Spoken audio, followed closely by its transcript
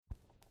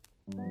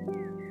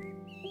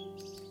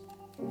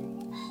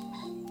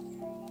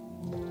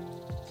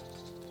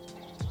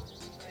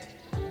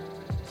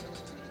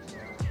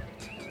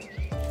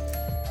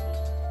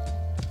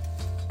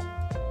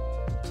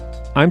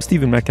I'm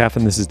Stephen Metcalf,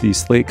 and this is the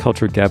Slate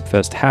Culture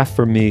Gabfest Half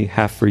for Me,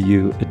 Half for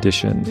You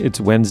edition. It's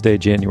Wednesday,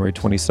 January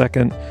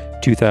 22nd,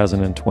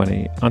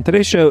 2020. On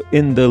today's show,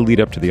 in the lead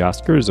up to the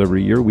Oscars,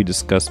 every year we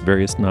discuss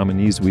various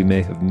nominees we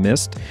may have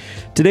missed.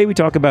 Today we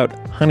talk about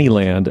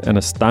Honeyland, an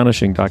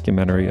astonishing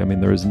documentary. I mean,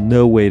 there is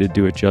no way to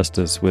do it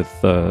justice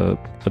with a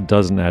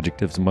dozen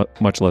adjectives,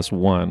 much less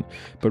one,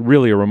 but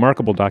really a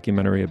remarkable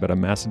documentary about a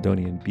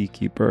Macedonian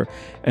beekeeper.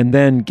 And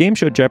then Game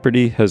Show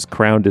Jeopardy has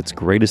crowned its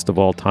greatest of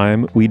all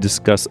time. We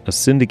discuss a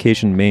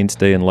syndication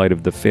mainstay in light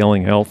of the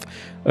failing health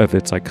of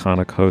its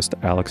iconic host,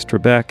 Alex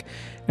Trebek.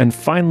 And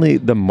finally,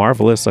 the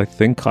marvelous, I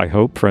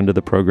hope, friend of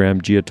the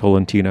program, Gia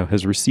Tolentino,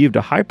 has received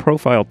a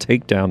high-profile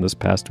takedown this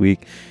past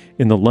week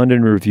in the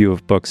London Review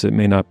of Books. It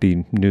may not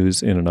be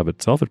news in and of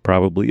itself. It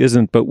probably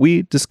isn't. But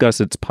we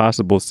discuss its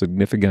possible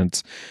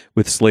significance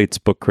with Slate's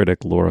book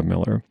critic, Laura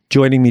Miller.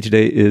 Joining me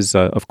today is,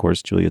 of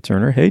course, Julia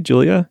Turner. Hey,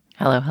 Julia.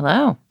 Hello,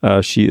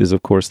 hello. She is,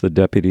 of course, the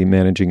deputy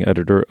managing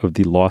editor of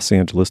the Los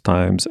Angeles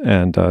Times,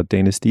 and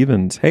Dana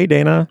Stevens. Hey,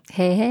 Dana.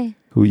 Hey, hey.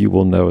 Who you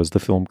will know as the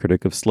film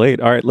critic of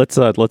Slate. All right, let's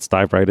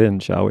dive right in,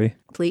 shall we?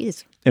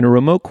 Please. In a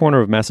remote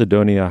corner of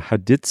Macedonia,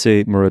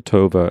 Haditse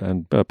Muratova,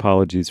 and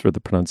apologies for the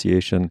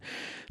pronunciation,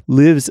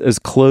 lives as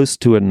close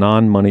to a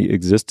non-money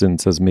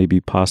existence as may be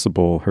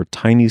possible. Her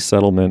tiny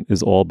settlement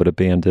is all but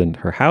abandoned.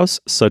 Her house,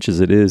 such as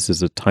it is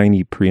a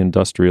tiny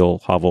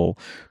pre-industrial hovel.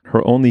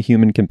 Her only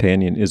human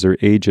companion is her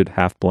aged,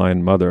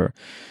 half-blind mother.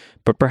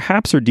 But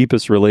perhaps her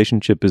deepest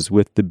relationship is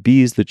with the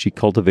bees that she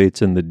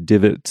cultivates in the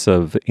divots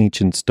of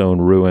ancient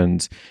stone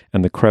ruins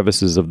and the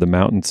crevices of the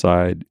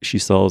mountainside. She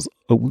sells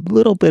a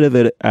little bit of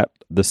it at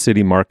the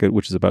city market,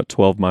 which is about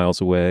 12 miles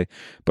away,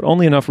 but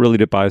only enough really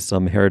to buy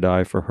some hair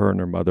dye for her and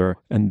her mother.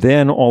 And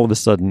then all of a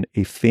sudden,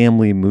 a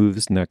family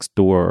moves next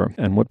door.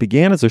 And what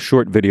began as a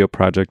short video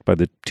project by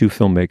the two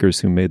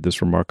filmmakers who made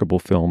this remarkable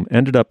film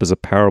ended up as a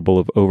parable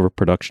of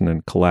overproduction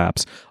and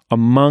collapse.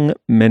 Among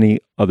many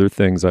other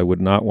things, I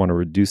would not want to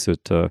reduce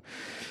it to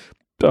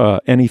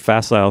any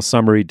facile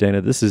summary, Dana.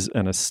 This is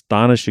an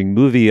astonishing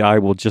movie. I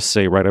will just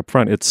say right up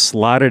front, it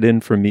slotted in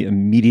for me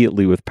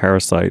immediately with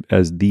Parasite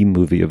as the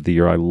movie of the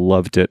year. I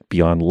loved it,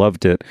 beyond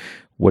loved it.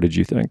 What did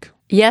you think?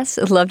 Yes,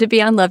 loved it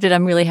beyond loved it.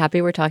 I'm really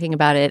happy we're talking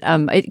about it.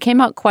 It came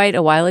out quite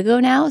a while ago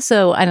now,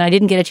 and I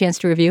didn't get a chance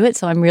to review it,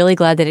 so I'm really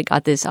glad that it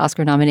got this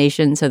Oscar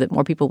nomination so that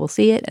more people will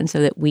see it and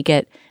so that we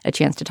get a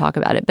chance to talk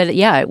about it. But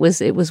yeah, it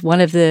was one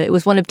of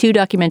two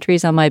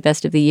documentaries on my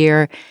best of the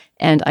year,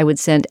 and I would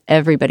send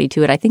everybody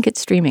to it. I think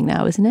it's streaming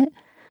now, isn't it?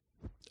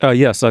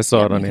 Yes, I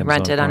saw it on Amazon.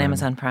 Rent it on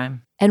Amazon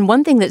Prime. And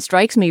one thing that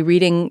strikes me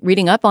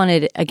reading up on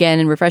it again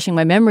and refreshing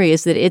my memory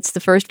is that it's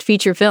the first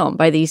feature film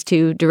by these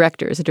two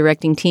directors, a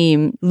directing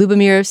team,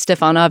 Lubomir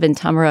Stefanov and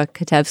Tamara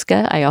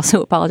Kotevska. I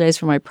also apologize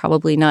for my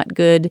probably not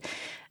good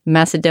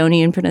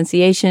Macedonian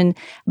pronunciation,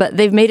 but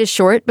they've made a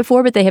short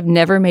before, but they have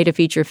never made a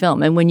feature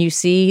film. And when you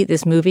see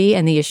this movie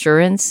and the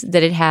assurance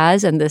that it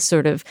has and this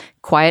sort of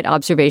quiet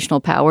observational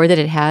power that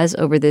it has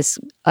over this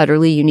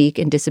utterly unique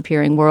and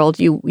disappearing world,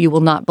 you will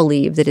not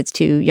believe that it's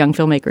two young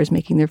filmmakers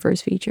making their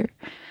first feature.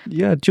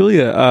 Yeah,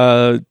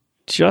 Julia,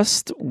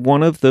 just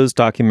one of those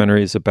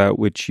documentaries about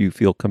which you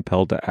feel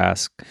compelled to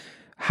ask,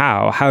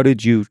 how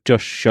did you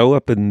just show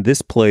up in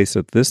this place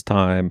at this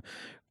time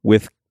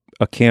with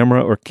a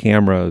camera or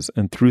cameras,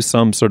 and through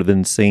some sort of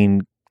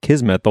insane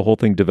kismet, the whole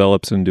thing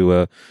develops into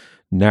a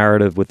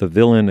narrative with a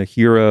villain, a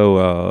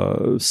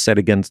hero, set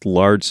against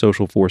large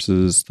social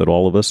forces that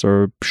all of us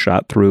are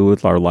shot through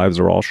with, our lives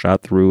are all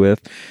shot through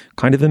with.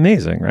 Kind of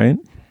amazing, right?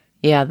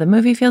 Yeah, the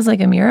movie feels like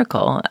a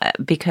miracle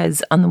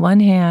because on the one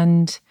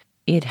hand,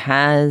 it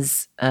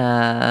has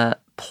a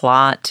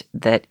plot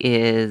that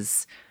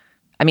is,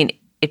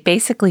 it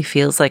basically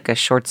feels like a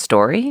short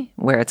story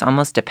where it's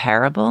almost a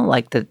parable,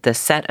 like the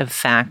set of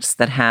facts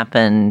that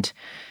happened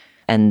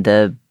and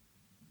the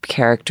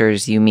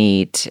characters you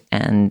meet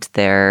and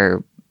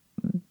the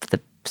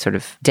sort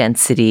of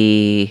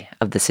density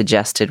of the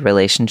suggested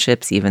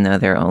relationships, even though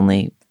they're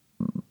only,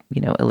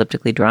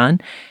 elliptically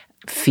drawn,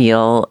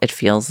 it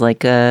feels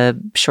like a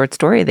short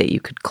story that you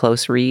could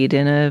close read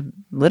in a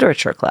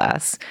literature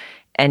class.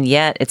 And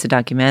yet it's a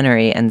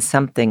documentary, and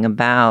something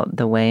about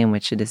the way in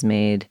which it is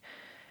made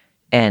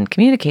and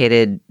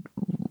communicated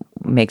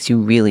makes you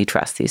really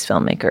trust these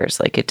filmmakers.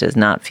 Like, it does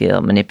not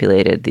feel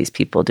manipulated. These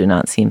people do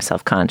not seem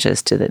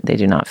self-conscious they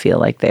do not feel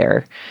like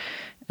they're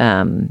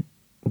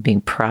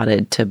being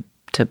prodded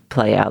to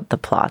play out the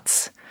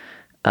plots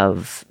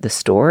of the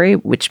story,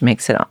 which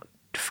makes it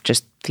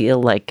just feel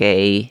like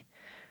a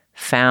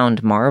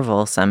found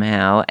marvel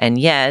somehow. And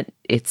yet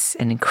it's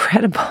an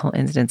incredible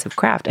instance of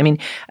craft.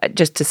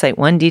 Just to cite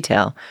one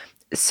detail.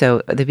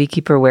 So the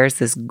beekeeper wears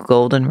this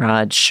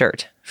goldenrod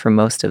shirt for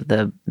most of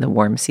the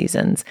warm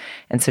seasons.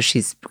 And so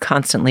she's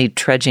constantly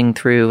trudging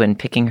through and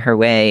picking her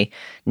way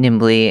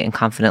nimbly and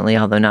confidently,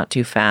 although not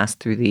too fast,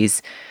 through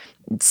these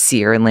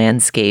sere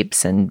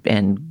landscapes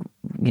and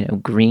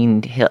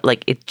green hill.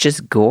 Like, it's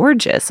just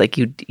gorgeous. Like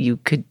you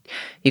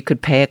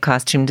could pay a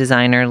costume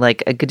designer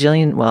like a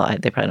gajillion. Well,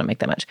 they probably don't make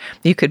that much.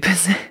 You could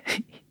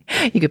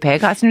pay a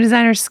costume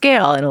designer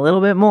scale and a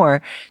little bit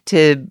more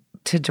to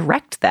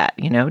direct that,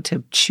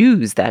 to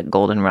choose that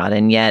goldenrod,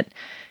 and yet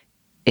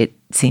it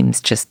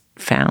seems just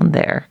found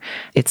there.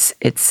 It's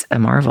a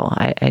marvel.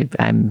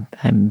 I'm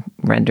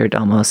rendered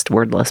almost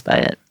wordless by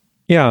it.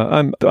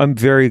 Yeah, I'm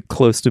very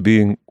close to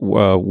being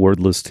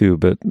wordless too,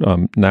 but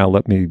now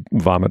let me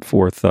vomit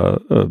forth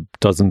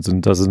dozens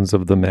and dozens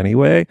of them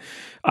anyway.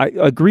 I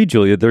agree,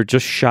 Julia. They're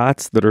just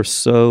shots that are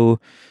so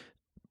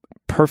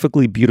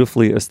perfectly,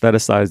 beautifully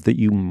aestheticized that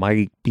you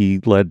might be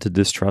led to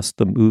distrust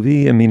the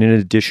movie. I mean, in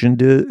addition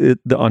to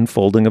the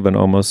unfolding of an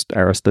almost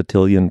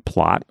Aristotelian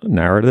plot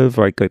narrative,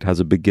 right? It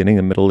has a beginning,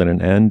 a middle, and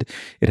an end.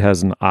 It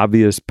has an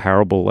obvious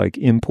parable-like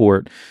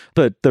import,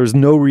 but there's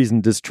no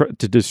reason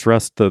to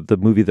distrust the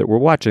movie that we're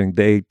watching.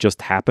 They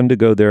just happen to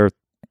go there,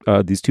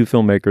 these two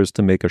filmmakers,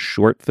 to make a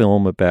short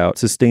film about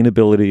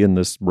sustainability in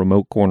this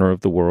remote corner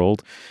of the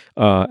world.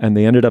 And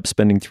they ended up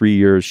spending 3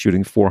 years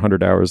shooting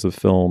 400 hours of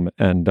film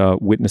and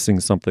witnessing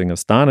something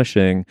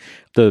astonishing.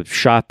 The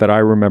shot that I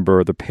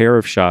remember, the pair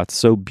of shots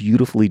so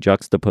beautifully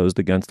juxtaposed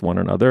against one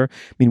another.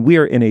 I mean, we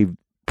are in a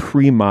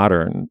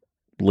pre-modern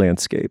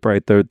landscape,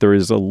 right? There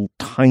is a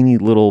tiny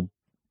little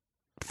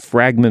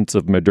fragments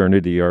of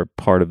modernity are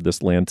part of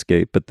this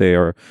landscape, but they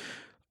are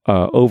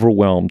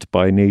overwhelmed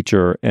by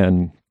nature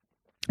and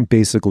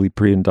basically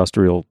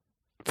pre-industrial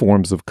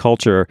forms of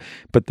culture.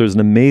 But there's an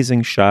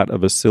amazing shot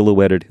of a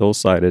silhouetted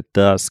hillside at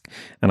dusk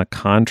and a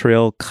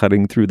contrail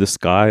cutting through the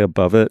sky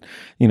above it.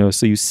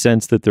 So you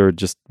sense that there are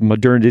just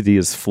modernity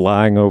is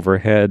flying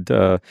overhead,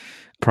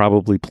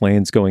 probably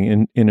planes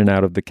going in and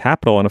out of the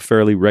Capitol on a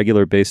fairly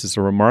regular basis,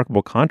 a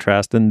remarkable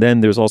contrast. And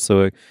then there's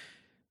also a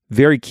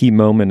very key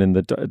moment in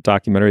the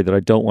documentary that I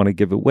don't want to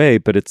give away,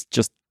 but it's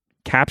just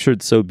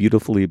captured so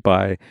beautifully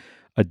by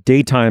a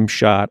daytime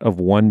shot of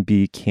one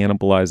bee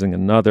cannibalizing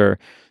another.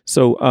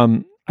 So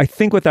I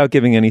think, without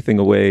giving anything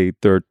away,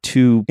 there are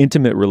two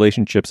intimate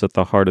relationships at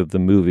the heart of the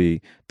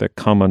movie that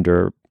come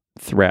under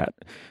threat.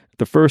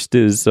 The first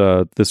is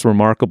this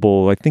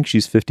remarkable, I think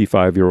she's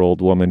 55-year-old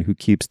woman who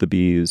keeps the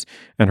bees,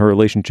 and her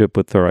relationship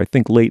with her, I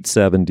think, late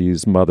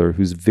 70s mother,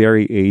 who's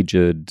very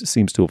aged,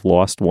 seems to have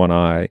lost one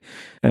eye.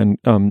 And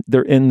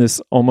they're in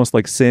this almost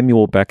like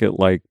Samuel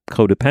Beckett-like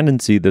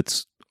codependency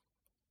that's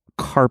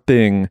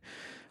carping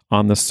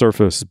on the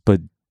surface,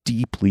 but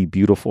deeply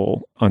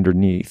beautiful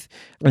underneath.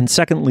 And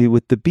secondly,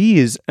 with the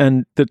bees,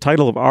 and the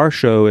title of our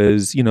show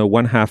is,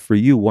 one half for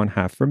you, one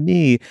half for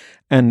me.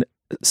 And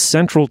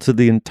central to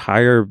the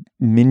entire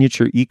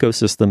miniature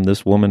ecosystem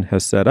this woman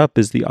has set up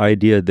is the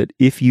idea that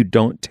if you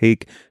don't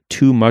take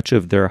too much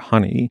of their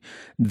honey,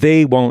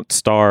 they won't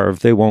starve,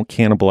 they won't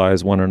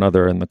cannibalize one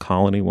another, and the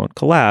colony won't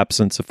collapse.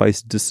 And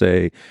suffice it to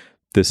say,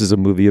 this is a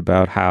movie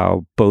about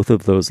how both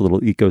of those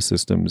little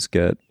ecosystems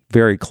get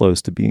very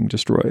close to being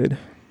destroyed.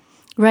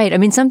 Right. I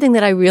mean, something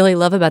that I really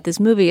love about this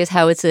movie is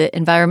how it's an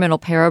environmental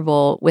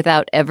parable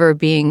without ever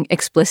being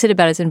explicit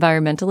about its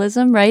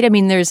environmentalism, right? I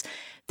mean, there's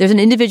an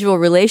individual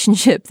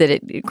relationship that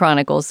it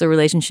chronicles, the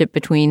relationship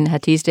between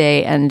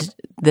Hatizde and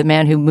the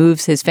man who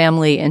moves his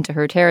family into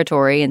her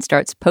territory and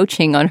starts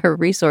poaching on her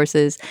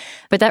resources.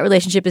 But that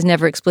relationship is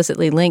never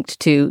explicitly linked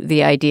to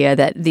the idea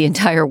that the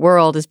entire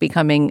world is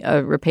becoming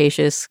a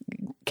rapacious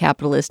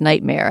capitalist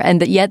nightmare.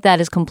 And yet that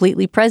is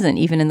completely present,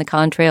 even in the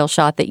contrail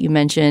shot that you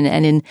mentioned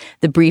and in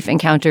the brief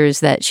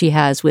encounters that she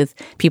has with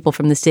people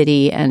from the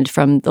city and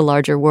from the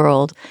larger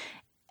world.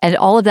 And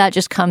all of that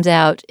just comes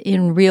out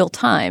in real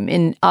time,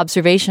 in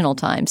observational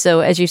time.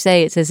 So as you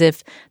say, it's as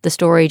if the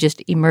story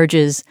just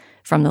emerges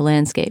from the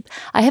landscape.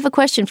 I have a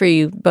question for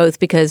you both,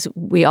 because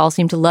we all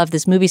seem to love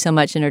this movie so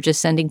much and are just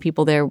sending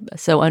people there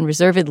so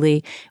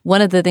unreservedly.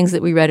 One of the things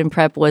that we read in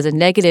prep was a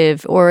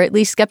negative, or at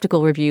least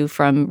skeptical, review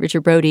from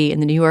Richard Brody in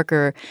The New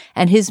Yorker.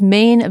 And his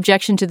main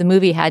objection to the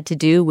movie had to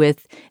do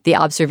with the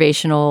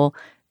observational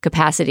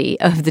capacity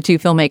of the two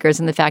filmmakers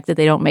and the fact that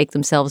they don't make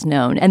themselves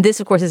known. And this,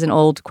 of course, is an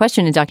old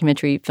question in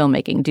documentary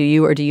filmmaking. Do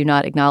you or do you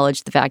not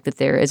acknowledge the fact that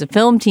there is a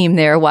film team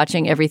there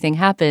watching everything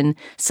happen?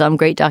 Some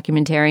great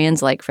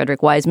documentarians like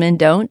Frederick Wiseman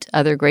don't.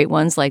 Other great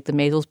ones like the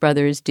Maysles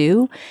brothers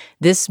do.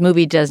 This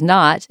movie does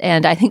not.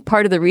 And I think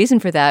part of the reason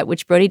for that,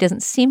 which Brody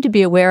doesn't seem to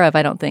be aware of,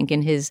 I don't think,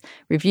 in his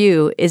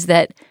review, is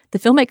that the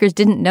filmmakers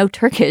didn't know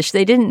Turkish.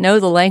 They didn't know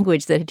the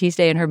language that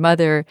Hatizde and her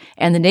mother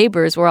and the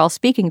neighbors were all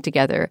speaking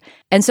together.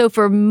 And so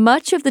for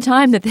much of the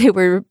time that they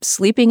were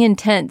sleeping in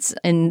tents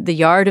in the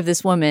yard of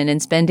this woman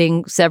and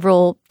spending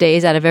several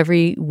days out of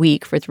every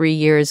week for 3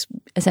 years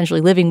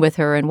essentially living with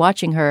her and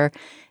watching her,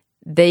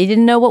 they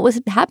didn't know what was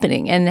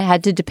happening and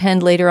had to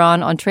depend later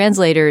on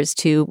translators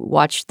to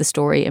watch the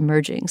story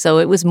emerging. So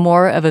it was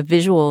more of a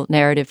visual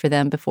narrative for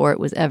them before it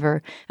was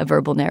ever a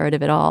verbal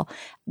narrative at all,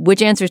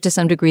 which answers to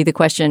some degree the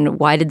question,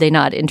 why did they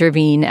not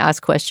intervene,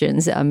 ask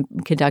questions,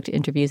 conduct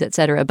interviews,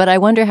 etc. But I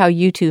wonder how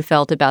you two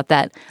felt about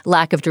that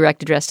lack of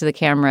direct address to the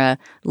camera,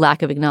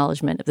 lack of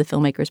acknowledgement of the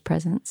filmmaker's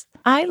presence.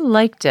 I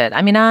liked it.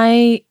 I mean,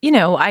 I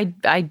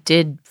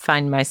did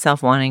find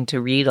myself wanting to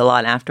read a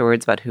lot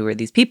afterwards about who are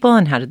these people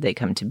and how did they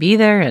come to be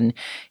there, and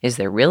is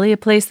there really a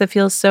place that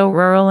feels so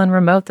rural and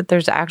remote that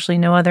there's actually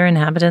no other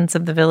inhabitants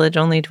of the village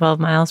only 12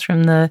 miles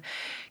from the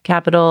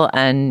capital?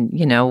 And,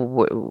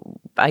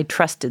 I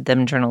trusted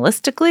them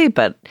journalistically,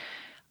 but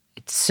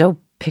it's so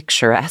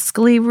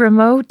picturesquely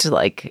remote.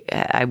 Like,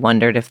 I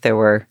wondered if there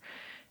were,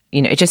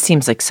 it just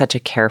seems like such a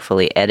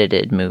carefully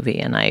edited movie,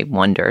 and I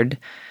wondered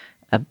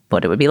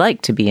what it would be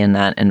like to be in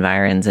that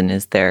environs, and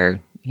is there,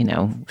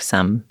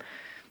 some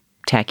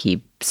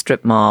tacky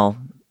strip mall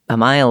a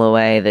mile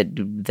away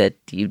that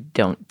you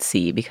don't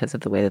see because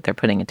of the way that they're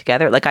putting it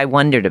together. Like, I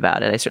wondered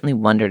about it. I certainly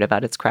wondered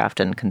about its craft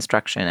and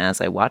construction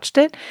as I watched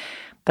it,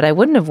 but I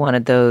wouldn't have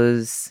wanted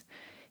those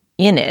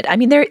in it. I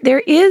mean,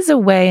 there is a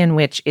way in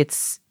which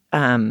it's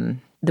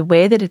the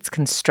way that it's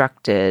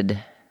constructed,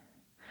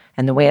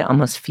 and the way it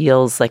almost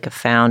feels like a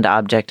found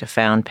object, a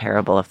found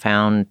parable, a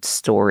found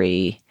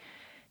story.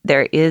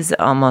 There is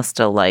almost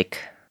a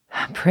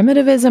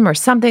primitivism or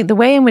something. The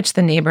way in which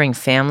the neighboring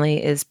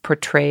family is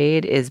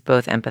portrayed is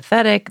both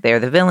empathetic. They're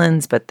the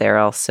villains, but they're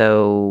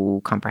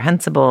also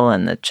comprehensible,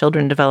 and the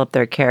children develop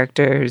their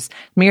characters.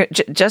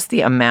 Just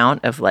the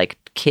amount of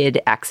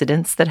kid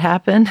accidents that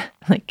happen,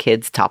 like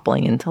kids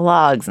toppling into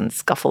logs and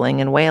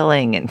scuffling and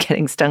wailing and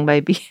getting stung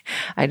by bees.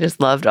 I just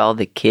loved all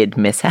the kid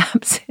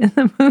mishaps in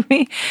the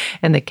movie,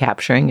 and the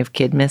capturing of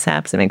kid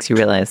mishaps. It makes you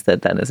realize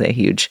that is a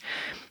huge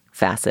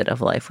facet of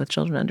life with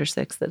children under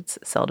 6 that's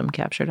seldom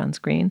captured on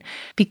screen,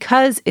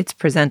 because it's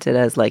presented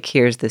as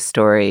here's this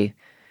story.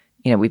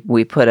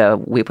 We put a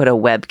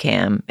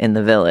webcam in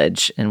the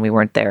village and we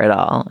weren't there at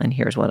all, and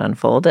here's what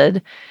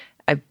unfolded.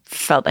 I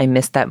felt I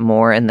missed that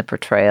more in the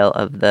portrayal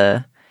of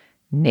the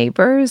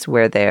neighbors,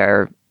 where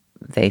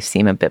they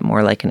seem a bit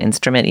more like an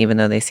instrument, even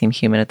though they seem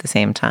human at the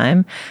same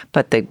time.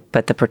 But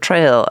the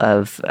portrayal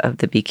of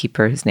the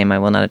beekeeper, whose name I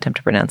will not attempt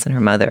to pronounce, and her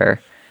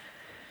mother,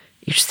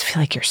 you just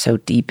feel like you're so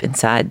deep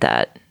inside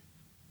that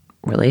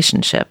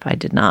relationship. I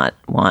did not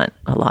want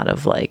a lot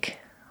of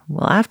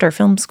after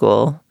film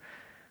school,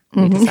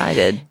 we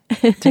decided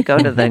to go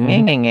to the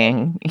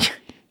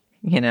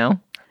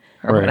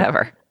or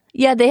whatever.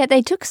 Yeah,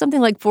 they took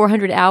something like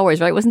 400 hours,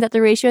 right? Wasn't that the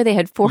ratio? They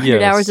had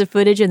 400 hours of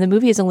footage, and the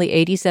movie is only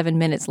 87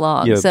 minutes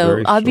long. Yeah,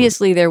 so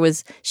obviously there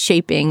was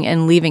shaping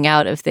and leaving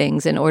out of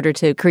things in order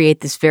to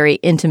create this very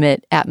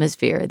intimate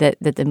atmosphere that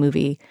the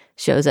movie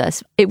shows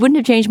us. It wouldn't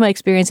have changed my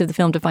experience of the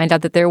film to find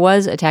out that there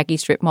was a tacky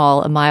strip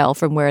mall a mile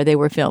from where they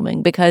were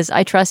filming, because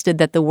I trusted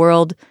that the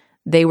world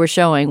they were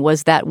showing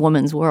was that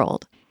woman's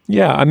world.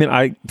 Yeah, I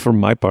mean, for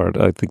my part,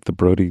 I think the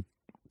Brody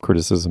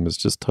criticism is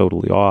just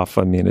totally off.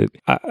 I mean,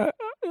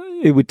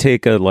 it would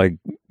take a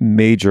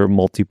major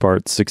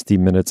multi-part 60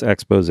 minutes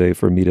expose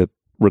for me to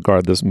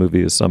regard this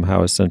movie as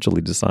somehow essentially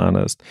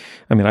dishonest.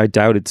 I mean, I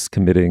doubt it's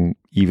committing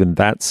even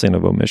that sin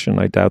of omission.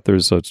 I doubt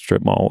there's a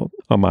strip mall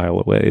a mile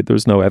away.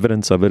 There's no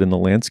evidence of it in the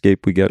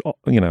landscape we get.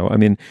 I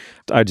mean,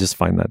 I just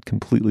find that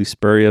completely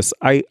spurious.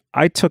 I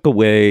took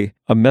away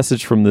a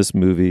message from this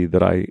movie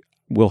that I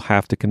will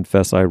have to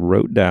confess I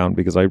wrote down,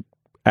 because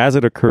as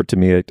it occurred to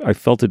me, I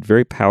felt it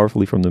very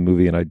powerfully from the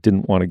movie, and I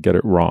didn't want to get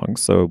it wrong.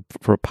 So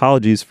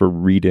apologies for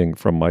reading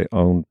from my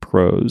own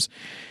prose.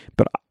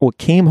 But what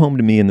came home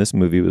to me in this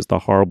movie was the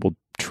horrible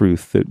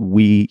truth that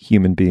we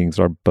human beings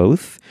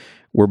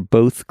we're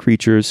both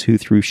creatures who,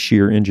 through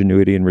sheer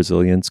ingenuity and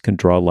resilience, can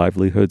draw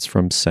livelihoods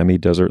from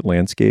semi-desert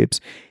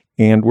landscapes.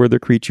 And we're the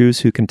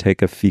creatures who can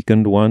take a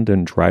fecund one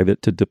and drive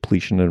it to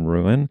depletion and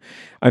ruin.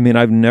 I mean,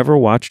 I've never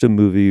watched a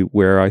movie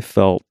where I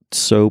felt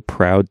so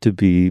proud to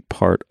be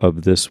part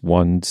of this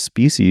one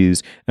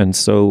species and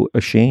so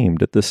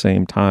ashamed at the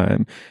same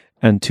time.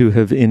 And to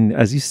have,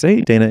 as you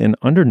say, Dana, in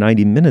under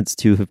 90 minutes,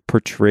 to have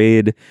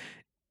portrayed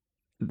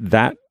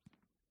that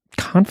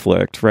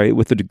conflict, right,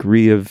 with a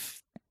degree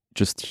of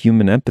just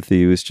human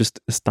empathy was just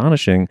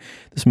astonishing.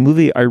 This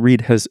movie, I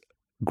read, has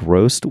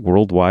grossed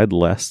worldwide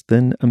less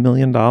than $1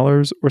 million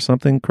or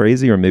something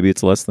crazy, or maybe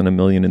it's less than $1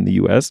 million in the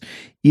US.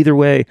 Either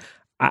way,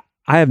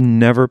 I have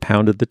never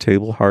pounded the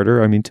table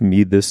harder. I mean, to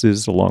me, this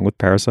is, along with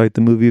Parasite,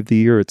 the movie of the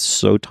year. It's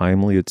so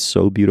timely. It's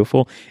so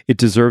beautiful. It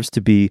deserves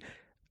to be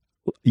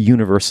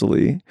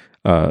universally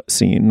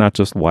seen, not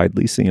just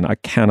widely seen. I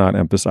cannot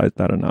emphasize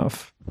that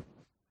enough.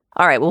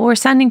 All right. Well, we're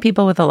sending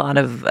people with a lot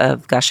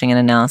of gushing and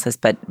analysis,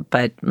 but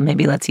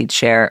maybe let's each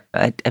share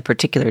a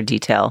particular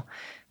detail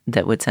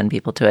that would send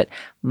people to it.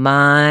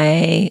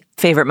 My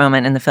favorite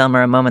moment in the film,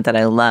 or a moment that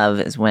I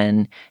love, is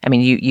when, I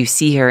mean, you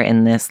see her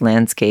in this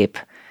landscape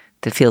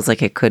that feels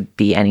like it could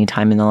be any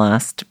time in the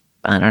last,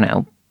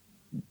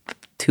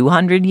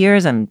 200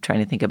 years. I'm trying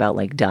to think about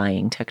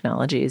dying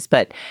technologies.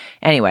 But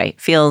anyway,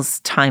 feels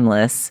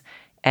timeless.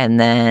 And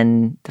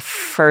then the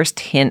first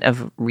hint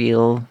of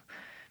real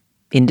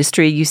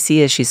industry you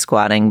see as she's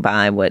squatting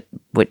by what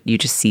you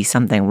just see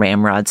something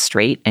ramrod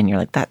straight, and you're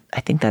like,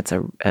 I think that's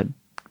a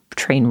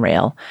train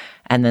rail.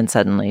 And then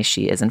suddenly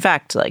she is in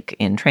fact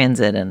in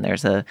transit, and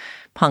there's a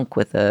punk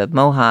with a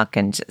mohawk,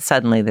 and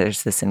suddenly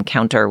there's this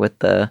encounter with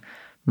the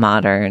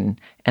modern.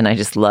 And I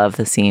just love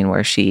the scene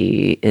where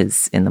she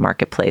is in the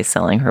marketplace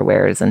selling her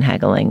wares and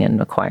haggling and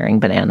acquiring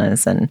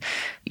bananas. And,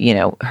 you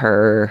know,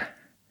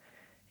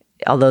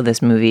 although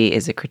this movie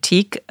is a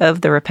critique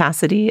of the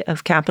rapacity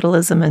of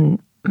capitalism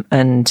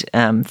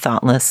and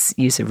thoughtless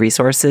use of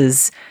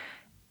resources,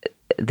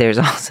 there's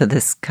also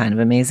this kind of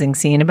amazing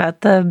scene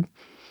about the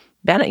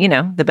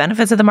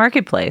benefits of the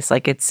marketplace.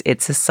 Like it's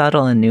a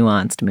subtle and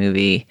nuanced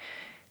movie,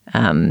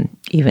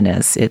 even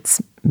as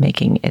it's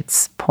making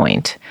its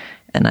point.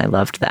 And I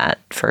loved that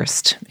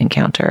first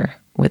encounter,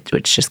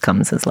 which just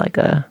comes as like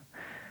a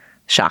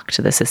shock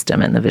to the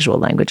system and the visual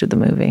language of the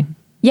movie.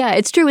 Yeah,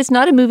 it's true. It's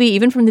not a movie,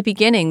 even from the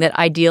beginning, that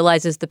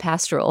idealizes the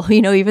pastoral.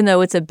 You know, even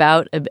though it's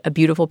about a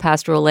beautiful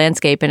pastoral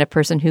landscape and a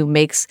person who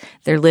makes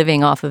their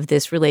living off of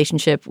this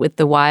relationship with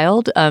the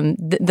wild,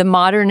 the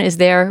modern is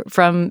there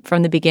from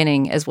the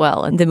beginning as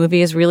well. And the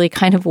movie is really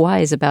kind of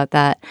wise about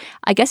that.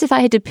 I guess if I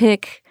had to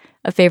pick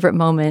a favorite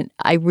moment,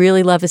 I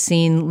really love a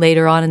scene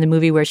later on in the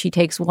movie where she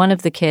takes one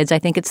of the kids, I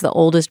think it's the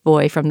oldest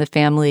boy from the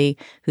family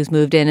who's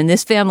moved in. And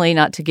this family,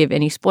 not to give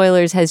any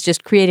spoilers, has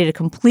just created a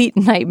complete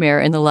nightmare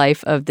in the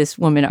life of this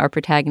woman, our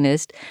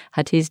protagonist,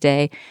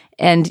 Hatizde.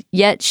 And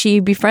yet she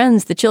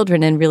befriends the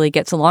children and really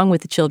gets along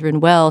with the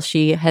children well.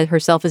 She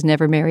herself has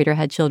never married or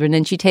had children.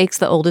 And she takes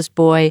the oldest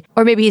boy,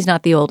 or maybe he's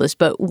not the oldest,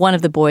 but one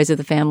of the boys of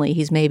the family,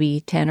 he's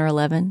maybe 10 or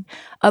 11,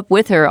 up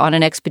with her on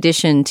an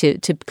expedition to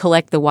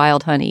collect the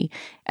wild honey.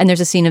 And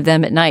there's a scene of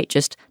them at night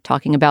just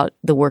talking about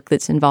the work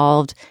that's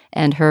involved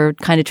and her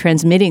kind of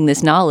transmitting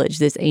this knowledge,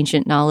 this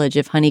ancient knowledge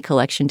of honey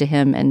collection to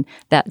him. And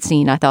that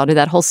scene, I thought, or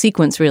that whole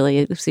sequence, really,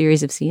 a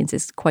series of scenes,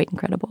 is quite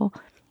incredible.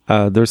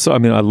 I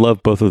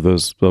love both of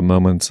those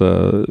moments.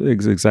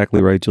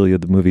 Exactly right, Julia.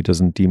 The movie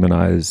doesn't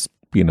demonize,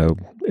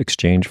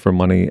 exchange for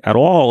money at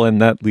all.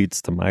 And that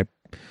leads to my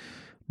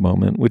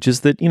moment, which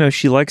is that,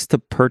 she likes to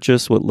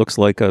purchase what looks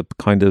like a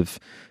kind of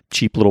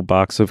cheap little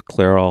box of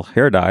Clairol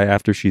hair dye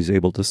after she's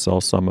able to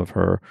sell some of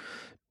her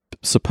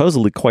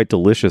supposedly quite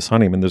delicious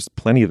honey. I mean, there's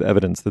plenty of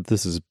evidence that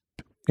this is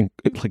a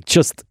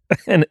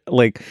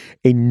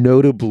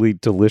notably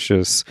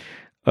delicious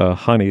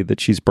honey that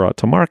she's brought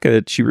to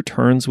market. She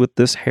returns with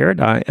this hair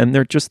dye, and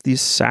they're just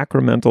these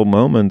sacramental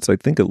moments, I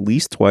think at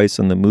least twice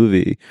in the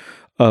movie,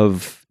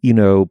 of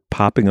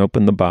popping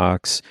open the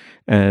box,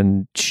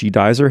 and she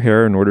dyes her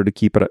hair in order to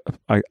keep it,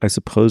 I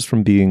suppose,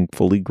 from being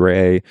fully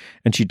gray.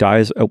 And she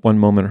dyes at one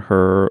moment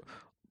her,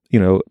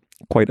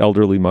 quite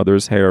elderly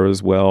mother's hair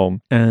as well.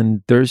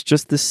 And there's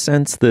just this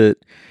sense that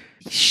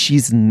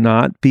she's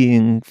not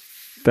being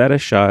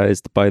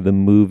fetishized by the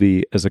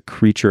movie as a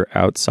creature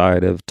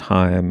outside of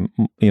time,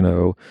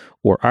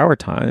 or our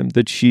time,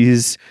 that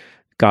she's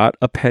got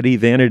a petty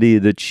vanity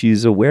that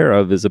she's aware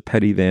of as a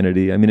petty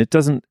vanity. I mean, it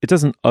doesn't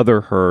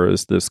other her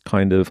as this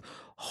kind of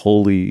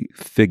holy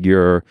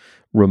figure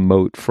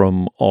remote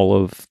from all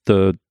of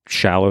the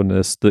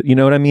shallowness that, you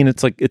know what I mean?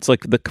 It's like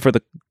for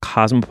the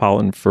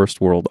cosmopolitan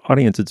first world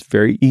audience, it's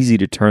very easy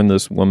to turn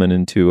this woman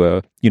into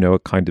a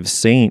kind of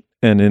saint.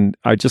 And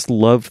I just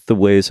love the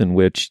ways in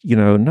which,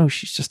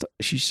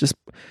 she's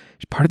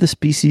part of the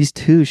species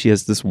too. She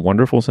has this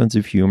wonderful sense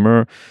of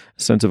humor,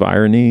 a sense of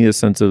irony, a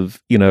sense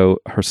of,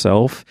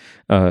 herself,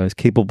 is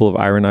capable of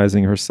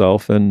ironizing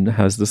herself, and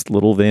has this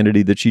little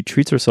vanity that she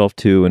treats herself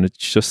to. And it's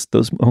just,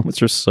 those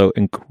moments are so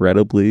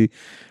incredibly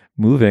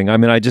moving. I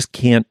mean, I just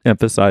can't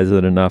emphasize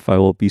it enough. I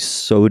will be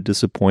so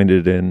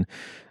disappointed in,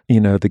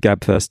 the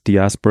Gabfest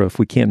diaspora if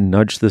we can't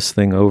nudge this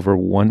thing over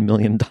 $1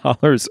 million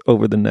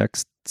over the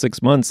next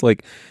 6 months.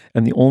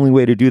 And the only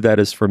way to do that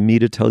is for me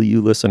to tell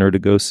you, listener, to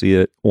go see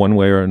it one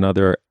way or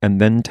another,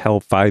 and then tell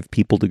 5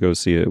 people to go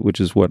see it,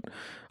 which is what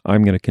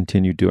I'm going to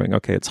continue doing.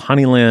 Okay, it's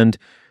Honeyland.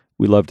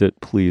 We loved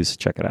it. Please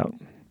check it out.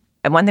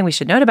 And one thing we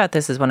should note about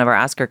this as one of our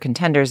Oscar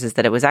contenders is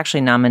that it was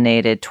actually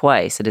nominated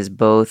twice. It is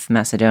both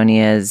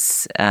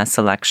Macedonia's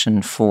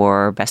selection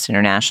for Best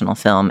International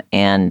Film,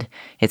 and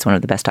it's one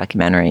of the Best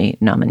Documentary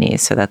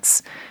nominees. So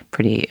that's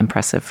pretty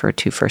impressive for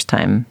 2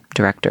 first-time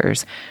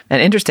directors.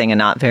 An interesting and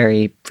not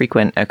very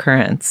frequent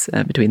occurrence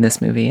between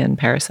this movie and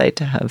Parasite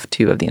to have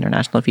 2 of the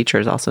international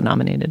features also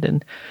nominated.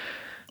 And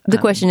the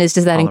question is,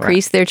 does that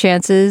increase their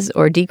chances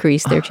or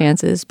decrease their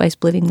chances by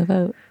splitting the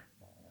vote?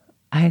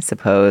 I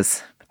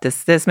suppose.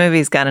 This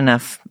movie's got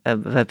enough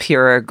of a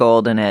pure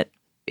gold in it.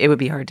 It would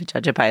be hard to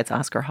judge it by its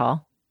Oscar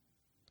haul.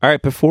 All right,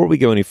 before we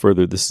go any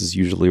further, this is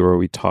usually where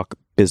we talk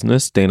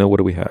business. Dana, what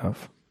do we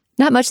have?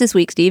 Not much this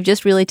week, Steve.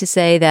 Just really to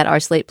say that our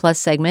Slate Plus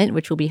segment,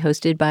 which will be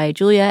hosted by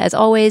Julia, as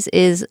always,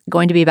 is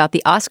going to be about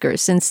the Oscars.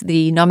 Since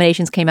the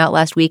nominations came out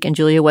last week and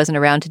Julia wasn't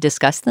around to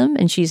discuss them,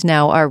 and she's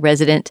now our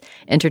resident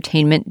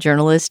entertainment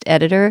journalist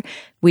editor,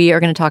 we are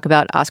going to talk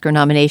about Oscar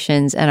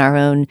nominations and our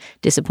own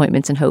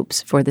disappointments and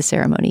hopes for the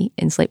ceremony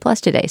in Slate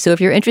Plus today. So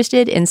if you're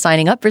interested in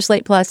signing up for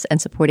Slate Plus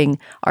and supporting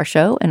our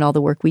show and all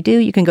the work we do,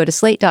 you can go to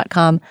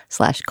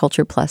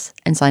slate.com/culture plus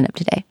and sign up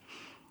today.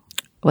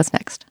 What's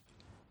next?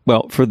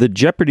 Well, for the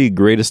Jeopardy!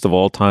 Greatest of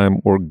All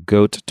Time, or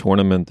GOAT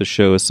tournament, the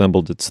show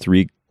assembled its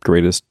 3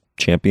 greatest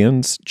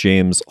champions,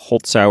 James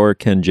Holzhauer,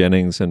 Ken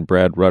Jennings, and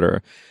Brad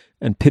Rutter.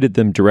 and pitted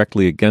them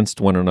directly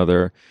against one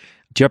another.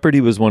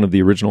 Jeopardy was one of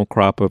the original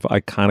crop of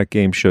iconic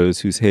game shows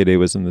whose heyday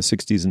was in the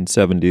 60s and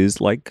 70s.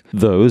 Like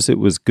those, it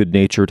was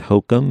good-natured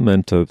hokum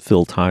meant to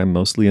fill time,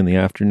 mostly in the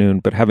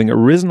afternoon. But having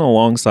arisen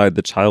alongside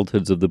the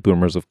childhoods of the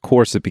boomers, of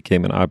course, it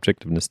became an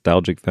object of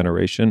nostalgic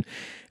veneration.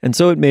 And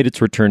so it made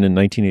its return in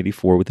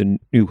 1984 with a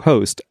new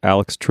host,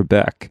 Alex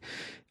Trebek,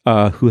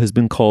 who has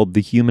been called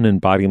the human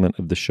embodiment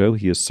of the show.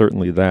 He is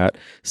certainly that.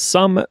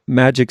 Some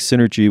magic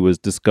synergy was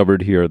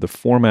discovered here. The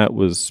format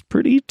was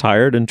pretty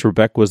tired, and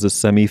Trebek was a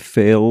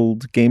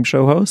semi-failed game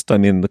show host. I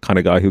mean, the kind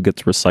of guy who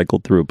gets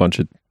recycled through a bunch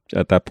of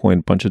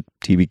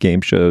TV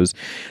game shows.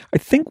 I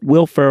think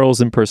Will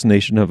Ferrell's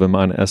impersonation of him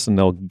on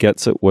SNL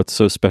gets at what's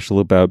so special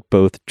about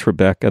both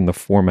Trebek and the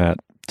format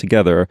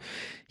together.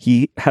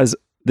 He has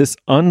this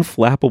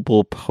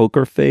unflappable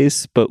poker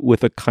face, but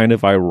with a kind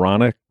of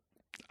ironic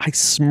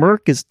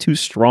smirk is too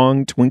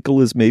strong,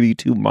 twinkle is maybe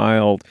too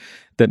mild,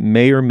 that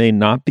may or may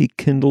not be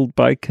kindled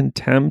by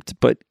contempt,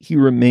 but he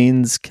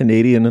remains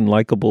Canadian and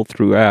likable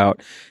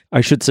throughout.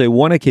 I should say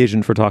one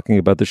occasion for talking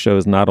about the show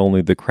is not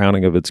only the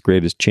crowning of its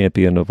greatest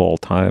champion of all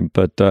time,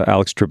 but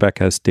Alex Trebek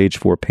has stage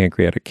 4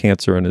 pancreatic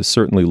cancer and is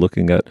certainly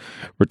looking at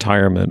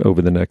retirement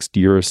over the next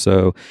year or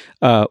so.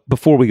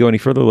 Before we go any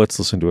further, let's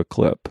listen to a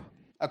clip.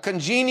 A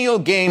congenial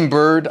game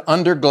bird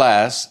under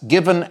glass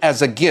given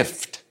as a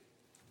gift.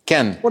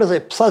 Ken. What is a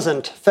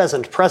pleasant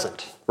pheasant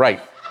present? Right.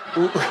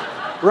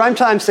 Rhyme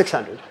time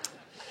 600.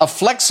 A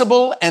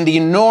flexible and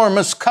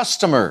enormous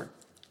customer.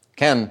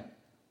 Ken.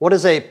 What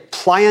is a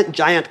pliant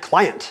giant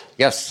client?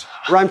 Yes.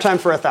 Rhyme time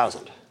for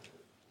 1,000.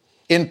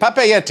 In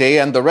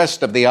Papayete and the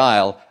rest of the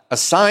aisle, a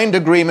signed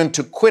agreement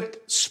to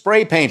quit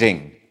spray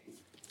painting.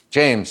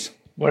 James.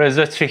 What is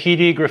a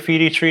Tahiti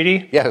graffiti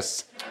treaty?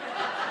 Yes.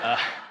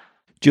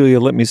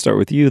 Julia, let me start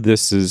with you.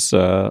 This is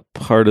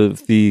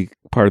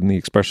pardon the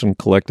expression,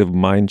 collective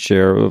mind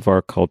share of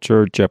our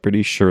culture.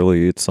 Jeopardy,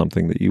 surely it's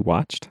something that you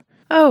watched.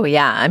 Oh,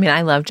 yeah. I mean,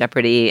 I love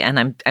Jeopardy,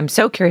 and I'm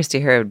so curious to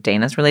hear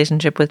Dana's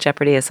relationship with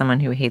Jeopardy as someone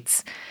who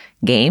hates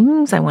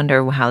games. I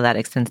wonder how that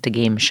extends to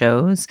game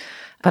shows.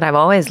 But I've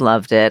always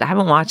loved it. I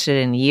haven't watched it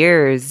in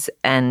years,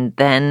 and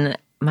then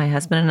my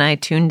husband and I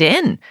tuned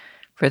in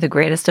for the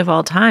greatest of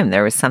all time.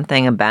 There was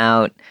something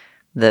about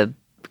the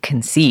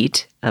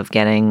conceit of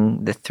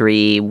getting the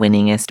 3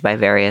 winningest by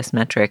various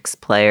metrics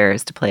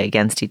players to play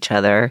against each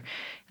other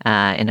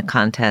in a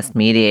contest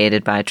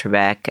mediated by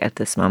Trebek at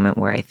this moment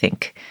where I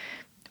think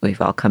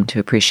we've all come to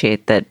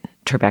appreciate that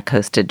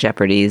Trebek-hosted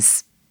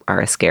Jeopardies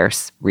are a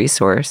scarce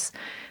resource,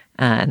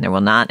 and there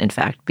will not, in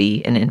fact,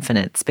 be an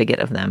infinite spigot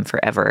of them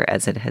forever,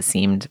 as it has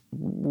seemed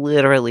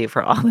literally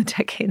for all the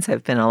decades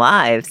I've been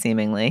alive,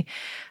 seemingly,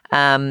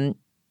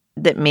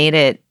 that made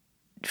it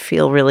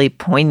feel really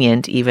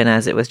poignant, even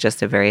as it was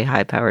just a very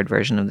high-powered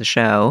version of the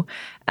show,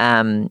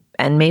 and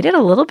made it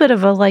a little bit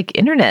of a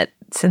internet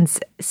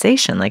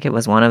sensation. Like it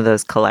was one of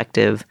those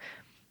collective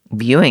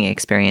viewing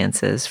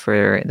experiences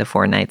for the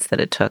 4 nights that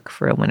it took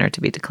for a winner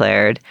to be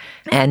declared.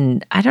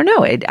 And I don't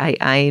know,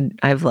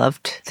 I've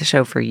loved the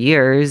show for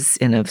years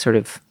in a sort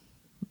of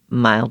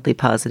mildly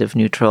positive,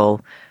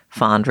 neutral,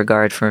 fond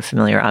regard for a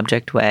familiar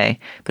object way.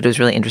 But it was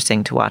really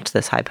interesting to watch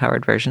this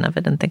high-powered version of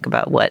it and think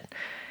about what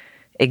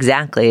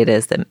exactly it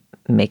is that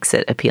makes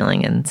it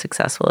appealing and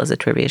successful as a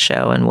trivia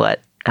show, and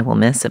what I will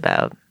miss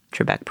about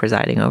Trebek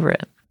presiding over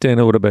it.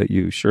 Dana, what about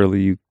you?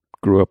 Surely you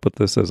grew up with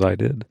this as I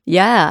did.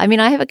 Yeah, I mean,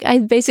 I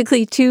have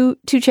basically two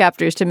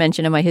chapters to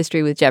mention in my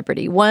history with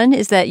Jeopardy. One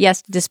is that,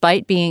 yes,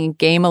 despite being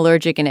game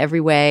allergic in every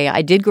way,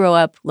 I did grow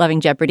up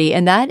loving Jeopardy,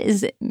 and that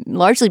is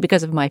largely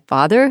because of my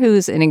father,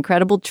 who's an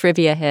incredible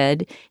trivia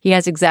head. He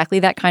has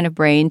exactly that kind of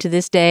brain. To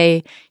this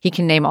day, he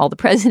can name all the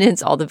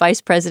presidents, all the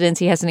vice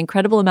presidents. He has an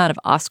incredible amount of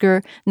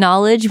Oscar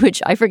knowledge,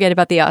 which I forget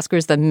about the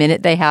Oscars the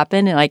minute they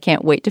happen, and I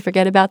can't wait to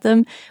forget about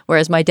them.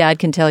 Whereas my dad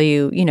can tell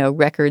you,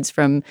 records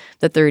from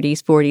the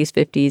 30s, 40s,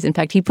 50s. In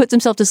fact, he puts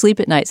himself to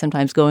sleep at night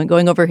sometimes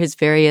going over his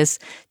various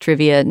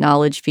trivia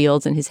knowledge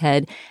fields in his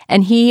head.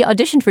 And he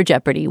auditioned for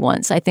Jeopardy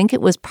once. I think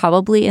it was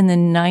probably in the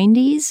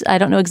 90s. I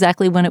don't know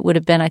exactly when it would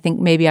have been. I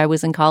think maybe I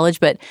was in college,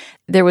 but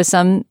there was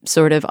some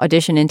sort of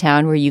audition in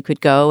town where you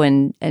could go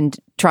and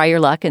try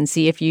your luck and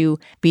see if you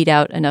beat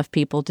out enough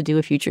people to do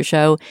a future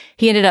show.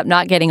 He ended up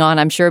not getting on,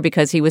 I'm sure,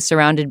 because he was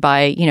surrounded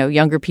by,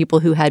 younger people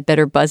who had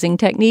better buzzing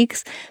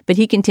techniques, but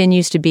he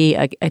continues to be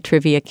a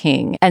trivia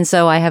king. And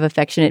so I have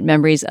affectionate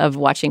memories of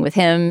watching with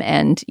him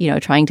and,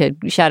 trying to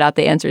shout out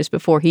the answers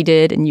before he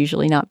did and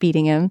usually not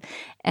beating him.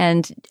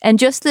 And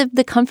just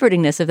the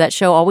comfortingness of that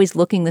show, always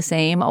looking the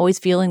same, always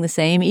feeling the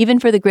same. Even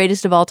for the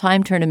greatest of all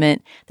time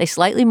tournament, they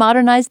slightly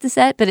modernized the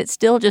set, but it's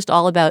still just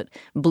all about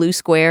blue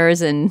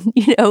squares and,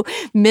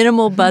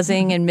 minimal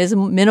buzzing and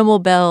minimal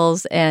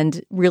bells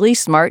and really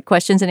smart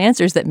questions and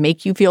answers that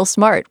make you feel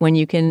smart when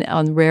you can,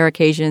 on rare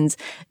occasions,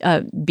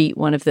 beat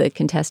one of the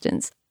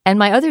contestants. And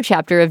my other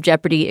chapter of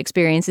Jeopardy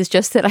experience is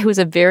just that I was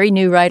a very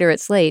new writer at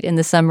Slate in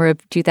the summer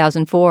of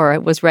 2004. I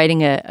was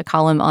writing a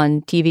column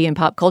on TV and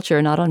pop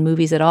culture, not on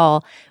movies at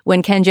all,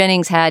 when Ken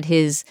Jennings had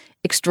his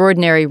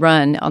extraordinary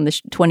run on the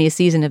 20th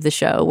season of the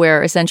show,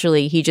 where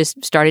essentially he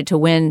just started to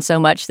win so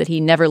much that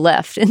he never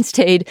left and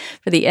stayed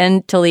for the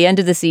end till the end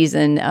of the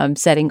season,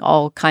 setting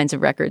all kinds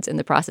of records in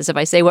the process. If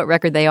I say what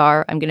record they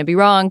are, I'm going to be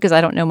wrong because I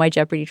don't know my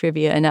Jeopardy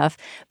trivia enough.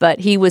 But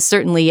he was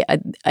certainly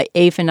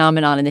a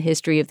phenomenon in the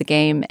history of the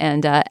game,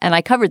 and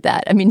I covered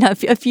that. I mean,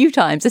 a few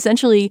times.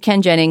 Essentially,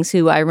 Ken Jennings,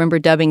 who I remember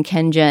dubbing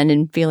Ken Jen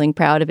and feeling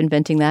proud of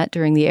inventing that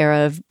during the era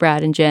of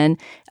Brad and Jen,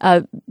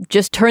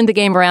 just turned the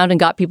game around and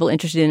got people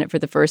interested in it for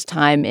the first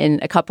time in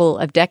a couple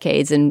of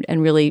decades and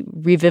really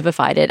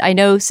revivified it. I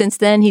know since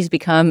then he's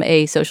become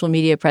a social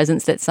media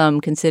presence that some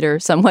consider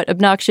somewhat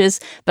obnoxious,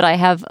 but I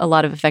have a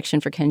lot of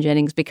affection for Ken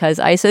Jennings because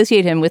I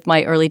associate him with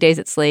my early days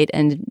at Slate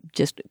and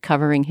just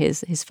covering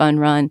his fun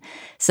run.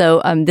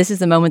 So this is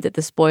the moment that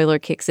the spoiler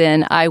kicks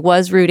in. I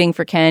was rooting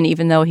for Ken,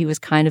 even though he was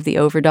kind of the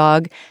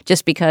overdog,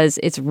 just because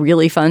it's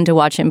really fun to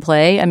watch him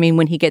play. I mean,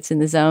 when he gets in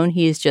the zone,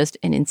 he is just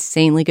an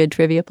insanely good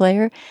trivia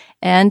player.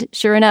 And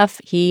sure enough,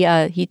 he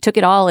took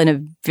it all in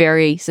a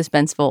very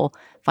suspenseful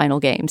final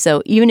game.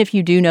 So even if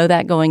you do know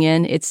that going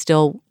in, it's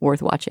still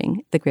worth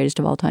watching the greatest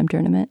of all time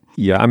tournament.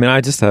 Yeah, I mean,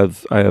 I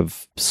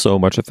have so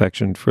much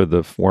affection for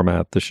the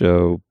format, the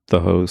show, the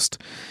host.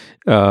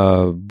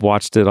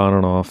 Watched it on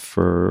and off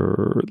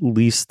for at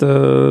least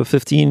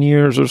 15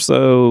 years or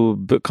so.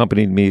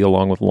 Accompanied me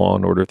along with Law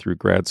and Order through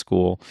grad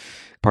school,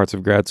 parts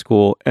of grad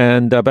school,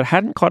 and but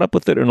hadn't caught up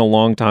with it in a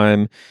long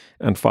time.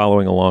 And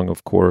following along,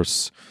 of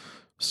course,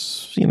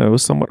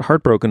 somewhat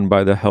heartbroken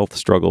by the health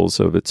struggles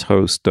of its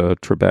host,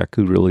 Trebek,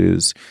 who really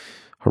is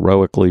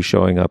heroically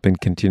showing up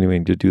and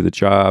continuing to do the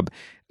job.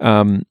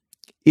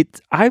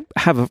 I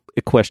have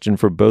a question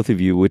for both of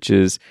you, which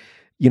is,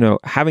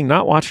 having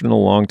not watched it in a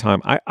long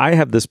time, I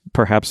have this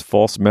perhaps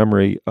false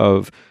memory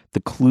of the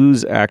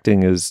clues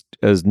acting as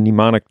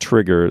mnemonic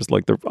triggers.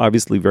 Like they're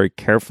obviously very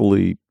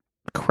carefully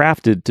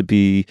crafted to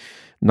be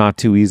not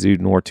too easy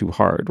nor too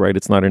hard, right?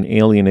 It's not an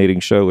alienating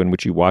show in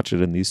which you watch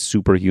it and these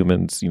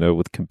superhumans,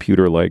 with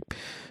computer-like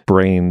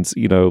brains,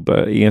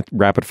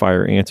 rapid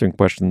fire answering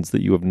questions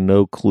that you have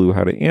no clue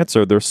how to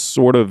answer. They're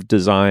sort of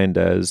designed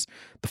as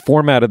the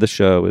format of the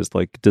show is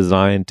like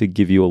designed to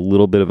give you a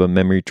little bit of a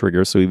memory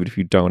trigger. So even if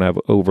you don't have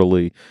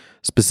overly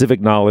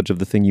specific knowledge of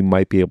the thing, you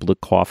might be able to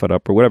cough it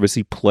up or whatever.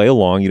 So you play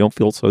along, you don't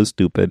feel so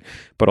stupid,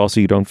 but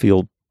also you don't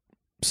feel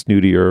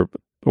snooty or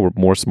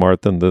more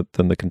smart than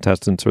the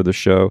contestants or the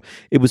show.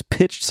 It was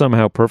pitched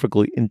somehow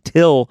perfectly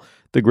until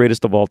the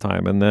greatest of all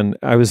time. And then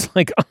I was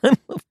like, I'm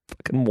a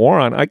fucking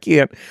moron. I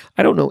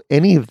don't know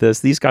any of this.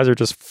 These guys are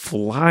just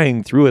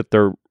flying through it.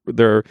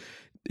 They're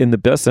in the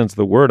best sense of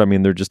the word. I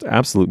mean, they're just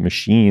absolute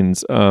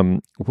machines.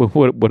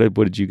 What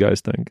did you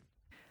guys think?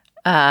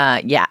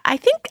 Yeah, I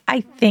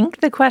think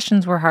the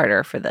questions were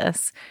harder for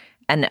this.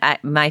 And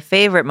my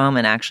favorite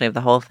moment, actually, of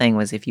the whole thing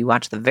was if you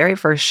watch the very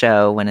first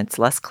show when it's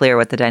less clear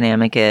what the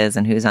dynamic is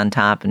and who's on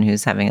top and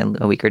who's having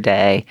a weaker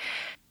day,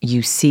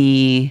 you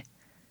see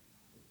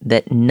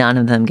that none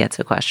of them gets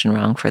a question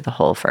wrong for the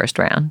whole first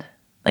round.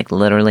 Like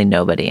literally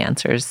nobody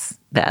answers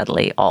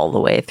badly all the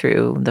way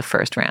through the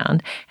first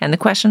round. And the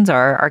questions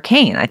are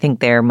arcane. I think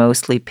they're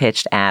mostly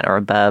pitched at or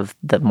above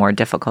the more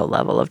difficult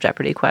level of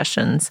Jeopardy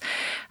questions.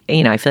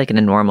 I feel like in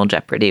a normal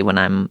Jeopardy, when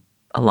I'm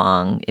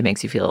along, it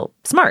makes you feel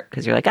smart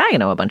because you're like, I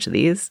know a bunch of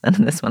these. And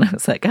in this one, I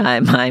was like,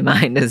 my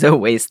mind is a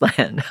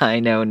wasteland. I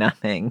know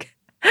nothing.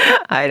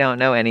 I don't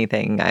know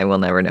anything. I will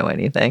never know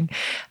anything.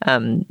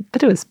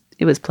 But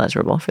it was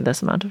pleasurable for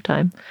this amount of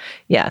time.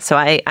 Yeah, so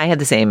I had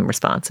the same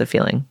response of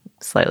feeling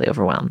slightly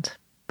overwhelmed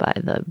by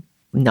the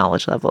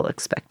knowledge level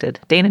expected.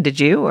 Dana, did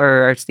you,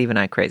 or are Steve and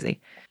I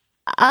crazy?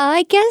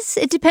 I guess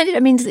it depended.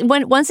 I mean,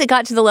 once it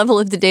got to the level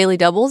of the daily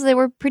doubles, they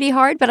were pretty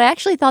hard, but I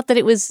actually thought that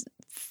it was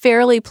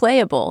fairly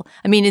playable.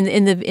 I mean,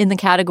 in the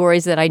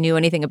categories that I knew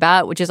anything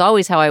about, which is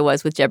always how I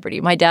was with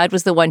Jeopardy. My dad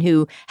was the one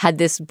who had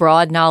this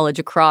broad knowledge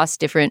across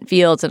different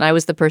fields, and I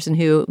was the person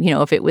who,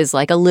 if it was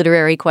like a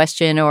literary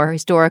question or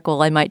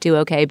historical, I might do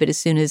okay. But as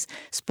soon as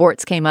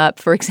sports came up,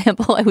 for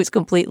example, I was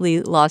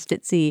completely lost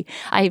at sea.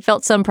 I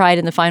felt some pride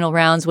in the final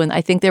rounds when I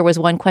think there was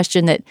one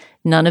question that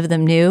none of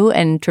them knew,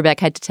 and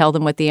Trebek had to tell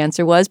them what the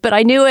answer was. But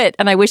I knew it,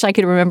 and I wish I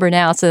could remember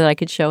now so that I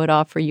could show it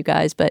off for you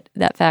guys. But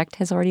that fact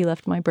has already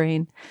left my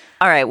brain.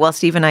 All right. Well,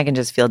 Steve and I can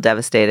just feel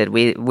devastated.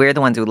 We're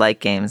the ones who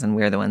like games, and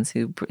we're the ones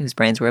whose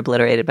brains were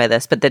obliterated by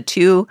this. But the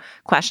two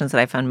questions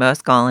that I found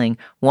most galling,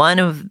 one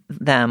of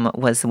them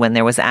was when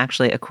there was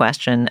actually a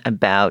question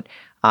about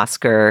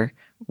Oscar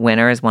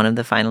winners. One of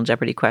the final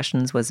Jeopardy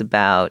questions was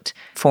about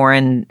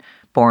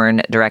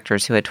foreign-born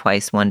directors who had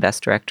twice won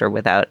Best Director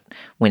without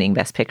winning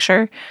Best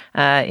Picture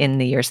in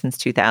the year since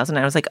 2000.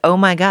 I was like, oh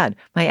my God,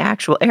 my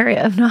actual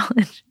area of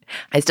knowledge.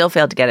 I still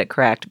failed to get it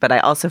correct, but I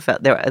also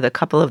felt a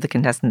couple of the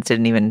contestants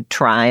didn't even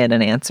try at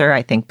an answer,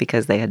 I think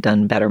because they had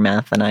done better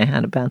math than I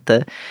had about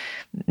the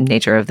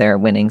nature of their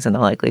winnings and the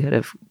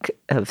likelihood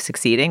of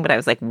succeeding. But I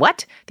was like,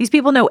 what? These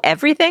people know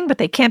everything, but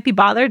they can't be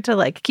bothered to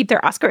like keep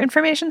their Oscar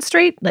information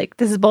straight? Like,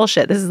 this is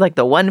bullshit. This is like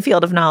the one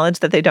field of knowledge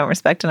that they don't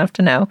respect enough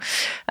to know,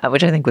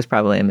 which I think was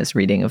probably a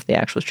misreading of the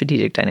actual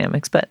strategic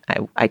dynamics. But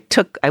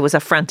I was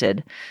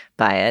affronted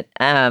by it.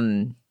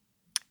 And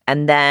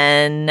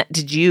then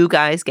did you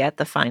guys get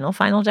the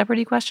final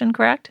Jeopardy question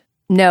correct?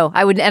 No,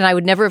 I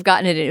would never have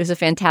gotten it. It was a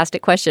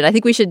fantastic question. I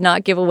think we should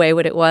not give away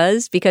what it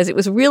was because it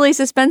was really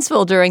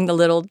suspenseful during the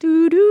little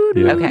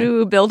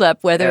do build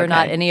up whether or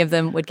not any of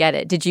them would get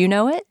it. Did you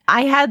know it?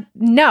 I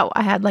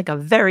had like a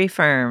very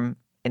firm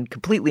and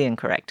completely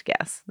incorrect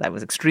guess that I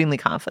was extremely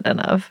confident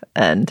of,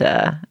 and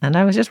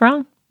I was just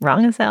wrong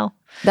as hell.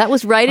 That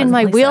was right in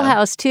my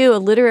wheelhouse, too, a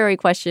literary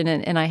question,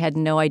 and I had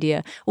no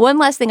idea. One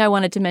last thing I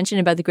wanted to mention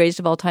about the Greatest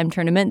of All Time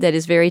tournament that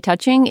is very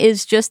touching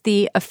is just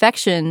the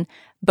affection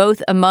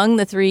both among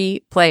the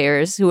three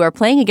players who are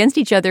playing against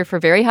each other for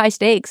very high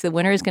stakes. The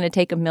winner is going to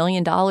take $1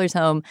 million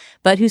home,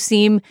 but who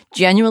seem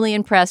genuinely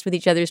impressed with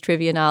each other's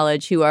trivia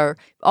knowledge, who are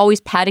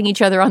always patting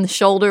each other on the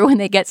shoulder when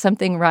they get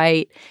something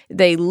right.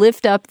 They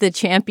lift up the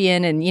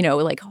champion and,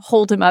 like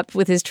hold him up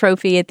with his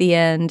trophy at the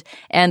end.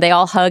 And they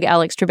all hug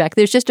Alex Trebek.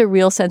 There's just a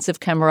real sense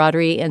of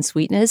camaraderie and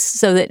sweetness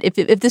so that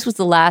if this was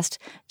the last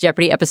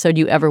Jeopardy episode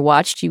you ever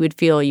watched, you would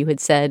feel you had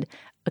said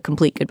a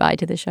complete goodbye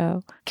to the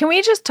show. Can we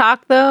just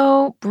talk,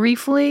 though,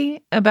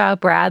 briefly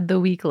about Brad the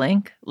weak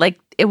link? Like,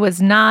 it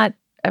was not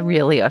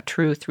really a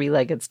true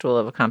three-legged stool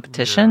of a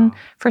competition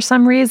for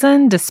some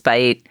reason,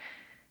 despite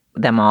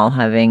them all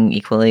having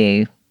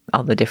equally,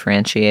 although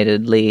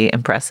differentiatedly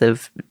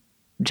impressive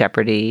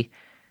Jeopardy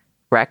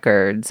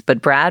records.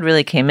 But Brad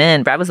really came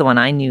in. Brad was the one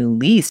I knew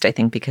least, I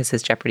think, because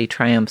his Jeopardy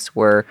triumphs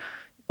were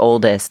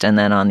oldest and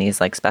then on these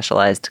like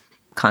specialized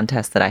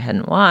contests that I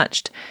hadn't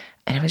watched.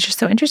 And it was just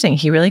so interesting.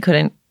 He really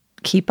couldn't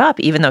keep up,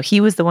 even though he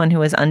was the one who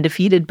was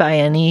undefeated by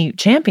any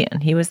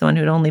champion. He was the one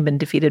who'd only been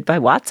defeated by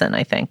Watson,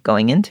 I think,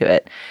 going into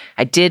it.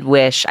 I did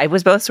wish, I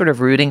was both sort of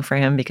rooting for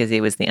him because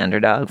he was the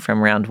underdog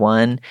from round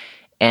one,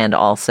 and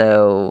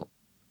also,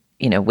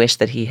 wish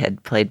that he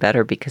had played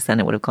better because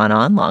then it would have gone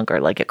on longer.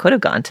 Like, it could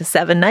have gone to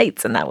 7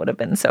 nights and that would have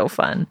been so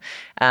fun.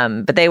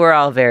 But they were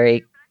all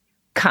very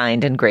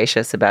kind and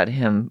gracious about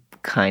him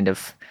kind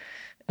of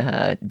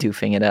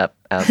doofing it up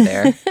out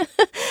there.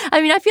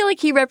 I mean, I feel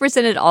like he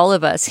represented all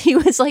of us. He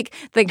was like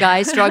the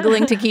guy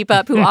struggling to keep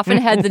up who often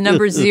had the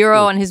number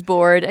 0 on his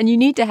board. And you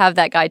need to have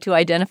that guy to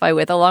identify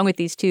with along with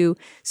these two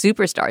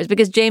superstars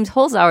because James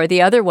Holzhauer,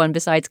 the other one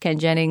besides Ken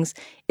Jennings,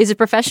 is a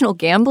professional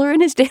gambler in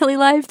his daily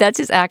life. That's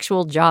his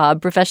actual job,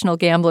 professional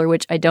gambler,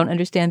 which I don't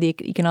understand the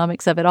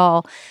economics of it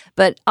all.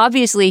 But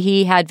obviously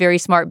he had very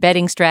smart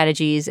betting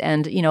strategies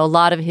and, a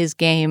lot of his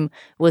game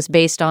was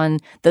based on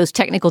those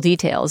technical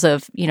details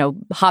of,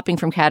 hopping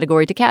from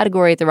category to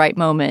category at the right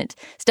moment,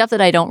 stuff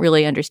that I don't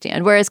really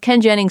understand. Whereas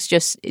Ken Jennings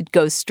it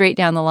goes straight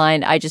down the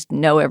line. I just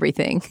know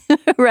everything,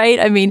 right?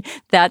 I mean,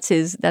 that's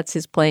his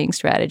playing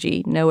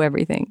strategy. Know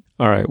everything.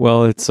 All right.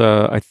 Well, it's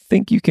I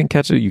think you can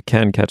catch it. You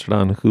can catch it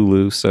on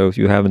Hulu. So if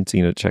you haven't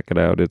seen it, check it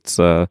out.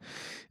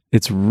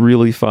 It's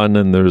really fun,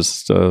 and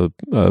there's a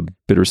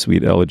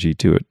bittersweet elegy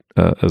to it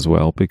as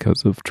well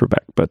because of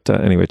Trebek. But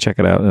anyway, check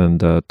it out and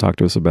talk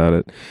to us about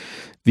it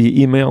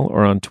via email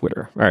or on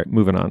Twitter. All right,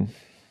 moving on.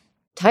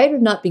 Tired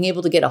of not being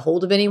able to get a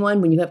hold of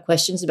anyone when you have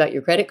questions about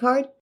your credit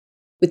card?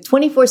 With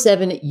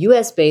 24/7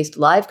 US-based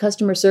live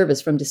customer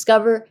service from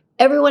Discover,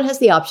 everyone has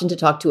the option to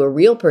talk to a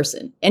real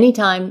person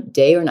anytime,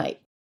 day or night.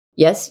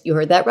 Yes, you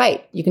heard that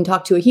right. You can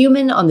talk to a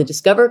human on the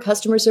Discover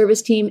customer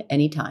service team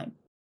anytime.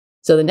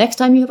 So the next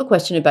time you have a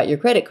question about your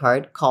credit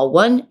card, call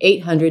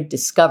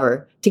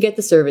 1-800-DISCOVER to get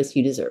the service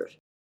you deserve.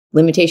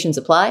 Limitations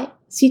apply.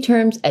 See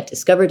terms at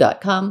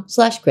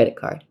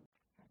discover.com/creditcard.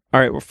 All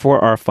right, for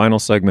our final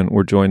segment,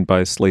 we're joined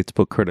by Slate's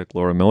book critic,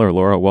 Laura Miller.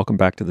 Laura, welcome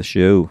back to the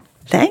show.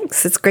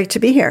 Thanks. It's great to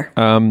be here.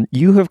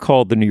 You have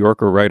called the New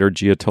Yorker writer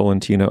Jia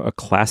Tolentino a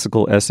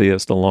classical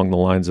essayist along the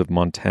lines of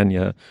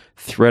Montaigne,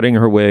 threading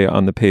her way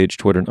on the page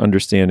toward an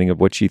understanding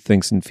of what she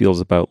thinks and feels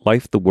about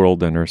life, the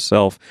world, and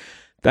herself.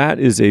 That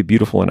is a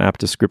beautiful and apt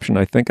description,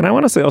 I think. And I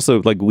want to say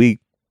also,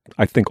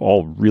 I think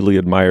all really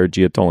admire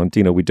Jia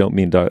Tolentino. We don't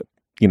mean to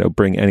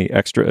bring any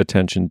extra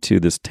attention to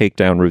this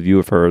takedown review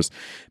of hers.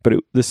 But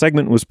the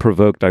segment was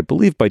provoked, I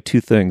believe, by two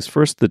things.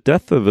 First, the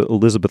death of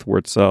Elizabeth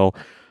Wurtzel,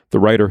 the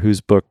writer whose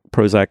book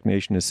Prozac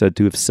Nation is said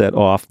to have set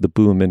off the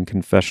boom in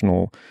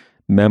confessional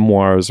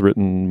memoirs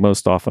written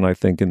most often, I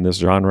think, in this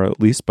genre,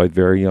 at least by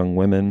very young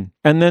women.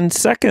 And then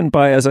second,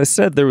 as I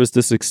said, there was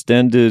this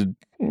extended,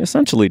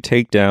 essentially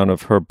takedown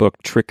of her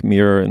book Trick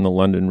Mirror in the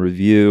London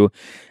Review.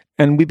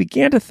 And we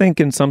began to think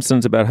in some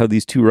sense about how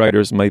these two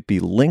writers might be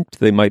linked.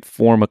 They might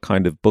form a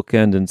kind of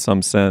bookend in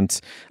some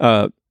sense.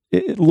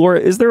 Laura,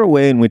 is there a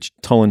way in which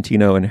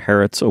Tolentino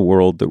inherits a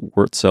world that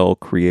Wurtzel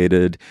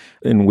created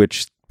in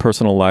which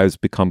personal lives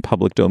become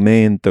public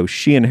domain, though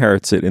she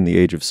inherits it in the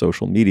age of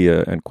social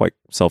media and quite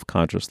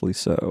self-consciously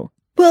so?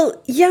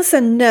 Well, yes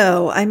and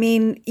no. I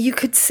mean, you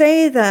could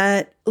say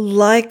that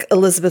like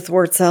Elizabeth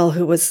Wurtzel,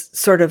 who was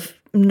sort of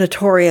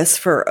notorious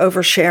for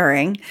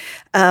oversharing.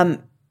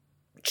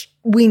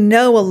 We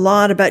know a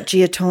lot about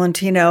Gia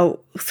Tolentino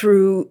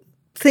through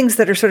things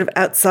that are sort of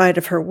outside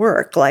of her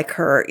work, like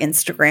her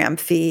Instagram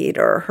feed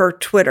or her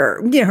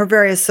Twitter, her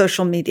various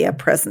social media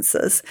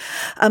presences.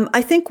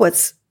 I think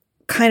what's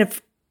kind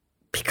of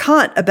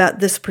piquant about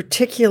this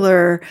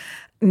particular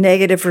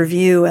negative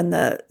review and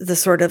the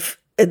sort of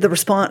the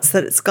response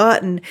that it's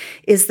gotten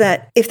is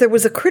that if there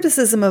was a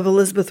criticism of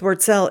Elizabeth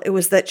Wurtzel, it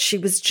was that she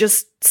was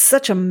just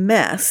such a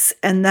mess.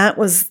 And that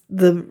was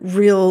the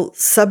real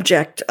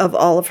subject of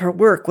all of her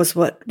work, was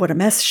what a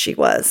mess she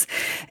was.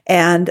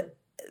 And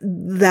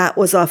that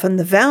was often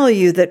the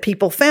value that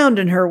people found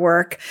in her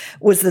work,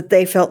 was that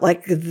they felt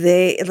like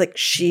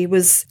she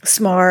was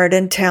smart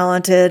and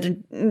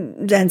talented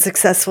and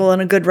successful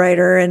and a good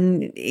writer.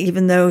 And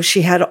even though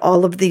she had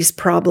all of these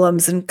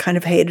problems and kind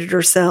of hated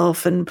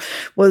herself and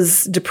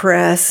was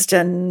depressed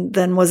and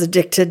then was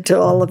addicted to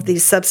all of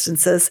these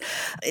substances,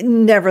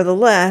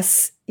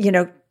 nevertheless,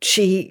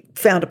 she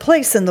found a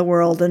place in the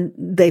world and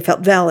they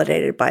felt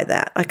validated by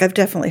that. Like, I've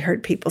definitely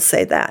heard people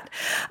say that.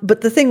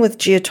 But the thing with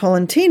Gia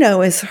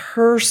Tolentino is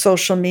her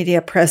social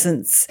media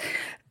presence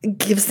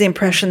gives the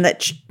impression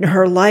that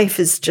her life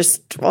is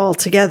just all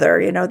together,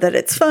 that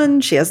it's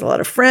fun. She has a lot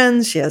of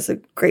friends. She has a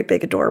great,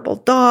 big, adorable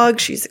dog.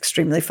 She's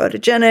extremely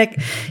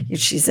photogenic.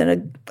 She's in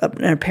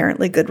an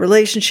apparently good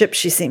relationship.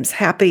 She seems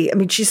happy. I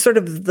mean, she's sort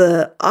of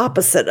the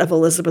opposite of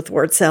Elizabeth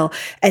Wurtzel.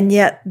 And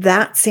yet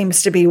that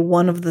seems to be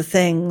one of the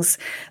things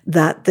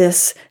that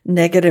this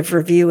negative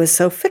review is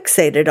so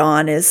fixated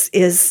on,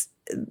 is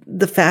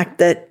the fact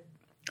that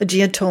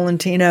Gia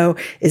Tolentino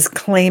is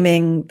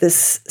claiming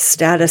this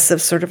status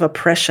of sort of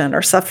oppression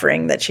or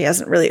suffering that she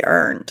hasn't really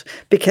earned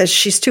because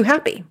she's too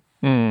happy.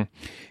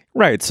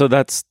 Right. So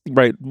that's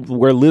right.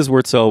 Where Liz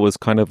Wurtzel was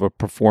kind of a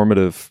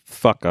performative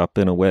fuck up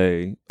in a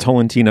way,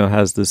 Tolentino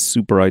has this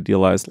super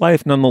idealized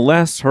life.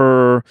 Nonetheless,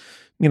 her,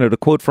 to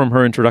quote from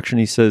her introduction,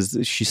 she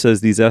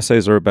says, these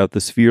essays are about the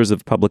spheres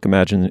of public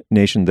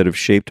imagination that have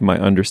shaped my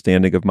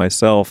understanding of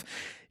myself.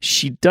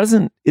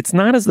 It's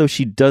not as though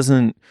she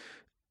doesn't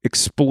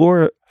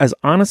explore as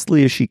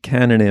honestly as she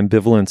can an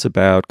ambivalence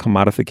about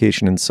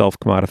commodification and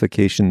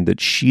self-commodification that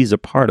she's a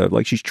part of.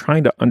 Like, she's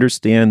trying to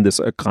understand this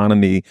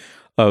economy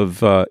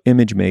of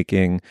image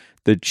making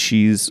that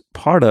she's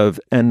part of.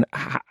 And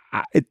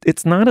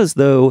it's not as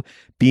though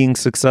being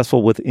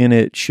successful within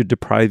it should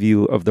deprive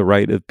you of the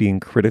right of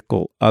being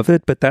critical of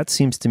it. But that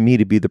seems to me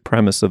to be the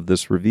premise of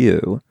this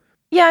review.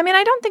 Yeah, I mean,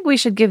 I don't think we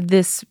should give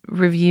this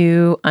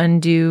review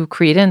undue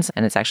credence,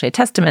 and it's actually a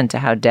testament to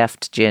how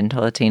deft Gia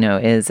Tolentino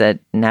is at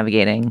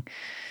navigating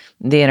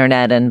the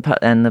internet and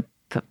the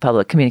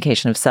public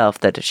communication of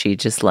self, that she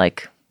just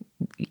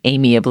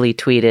amiably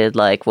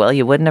tweeted well,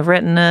 you wouldn't have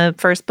written a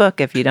first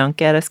book if you don't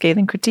get a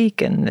scathing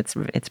critique, and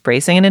it's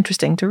bracing and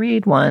interesting to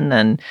read one,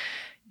 and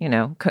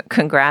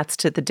congrats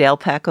to the Dale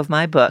Peck of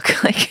my book.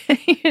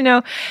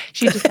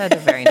 She just had a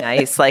very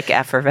nice,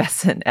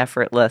 effervescent,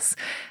 effortless,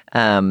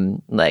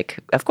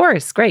 of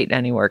course, great.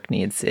 Any work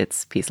needs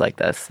its piece like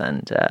this,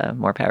 and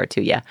more power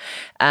to you.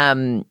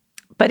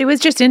 But it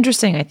was just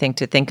interesting, I think,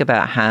 to think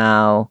about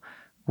how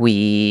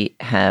we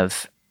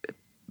have,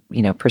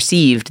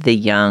 perceived the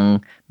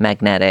young,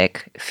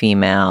 magnetic,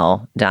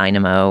 female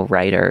dynamo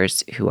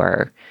writers who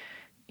are,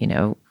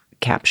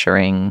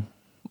 capturing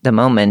the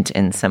moment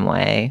in some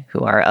way,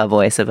 who are a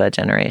voice of a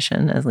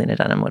generation, as Lena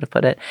Dunham would have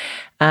put it.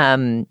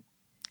 And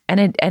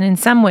in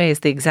some ways,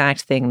 the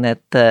exact thing that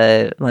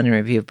the London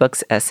Review of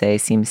Books essay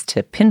seems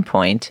to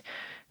pinpoint,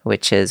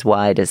 which is,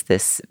 why does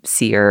this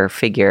seer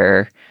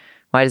figure,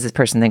 why does this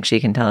person think she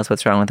can tell us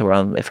what's wrong with the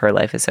world if her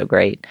life is so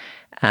great,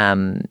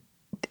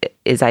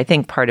 is, I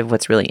think, part of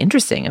what's really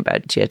interesting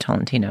about Gia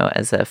Tolentino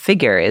as a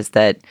figure, is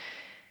that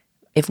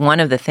if one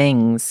of the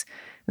things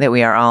that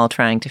we are all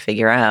trying to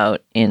figure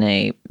out in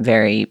a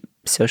very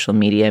social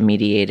media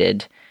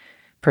mediated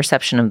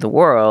perception of the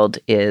world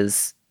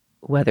is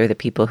whether the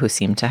people who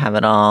seem to have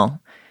it all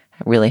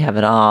really have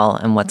it all,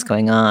 and what's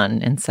going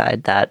on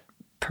inside that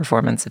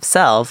performance of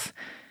self,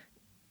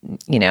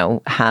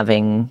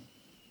 having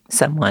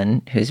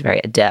someone who's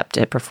very adept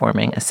at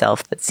performing a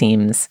self that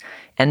seems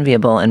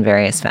enviable in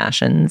various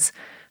fashions,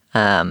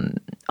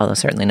 although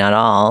certainly not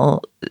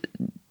all,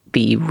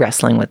 be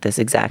wrestling with this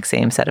exact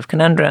same set of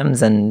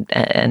conundrums and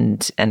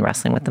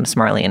wrestling with them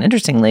smartly and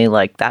interestingly,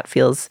 that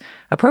feels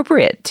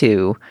appropriate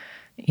to,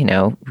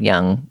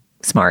 young,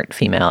 smart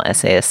female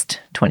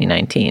essayist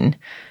 2019.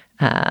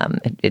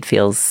 It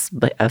feels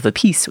of a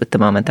piece with the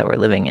moment that we're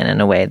living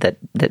in a way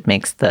that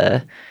makes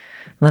the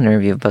London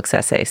Review of Books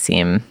essay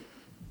seem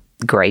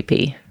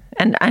gripey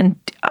and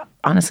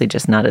honestly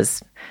just not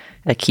as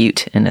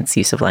acute in its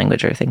use of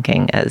language or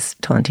thinking as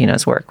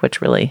Tolentino's work,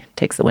 which really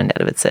takes the wind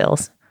out of its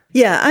sails.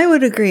 Yeah, I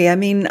would agree. I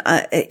mean,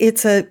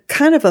 it's a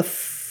kind of a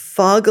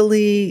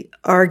foggily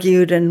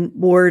argued and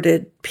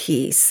worded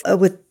piece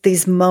with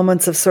these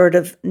moments of sort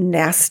of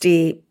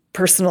nasty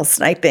personal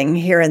sniping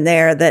here and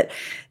there that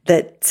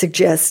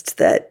suggest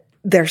that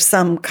there's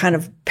some kind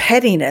of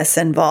pettiness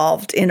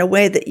involved in a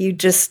way that you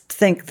just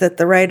think that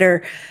the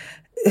writer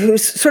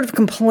who's sort of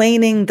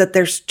complaining that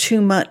there's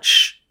too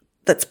much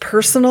that's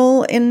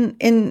personal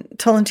in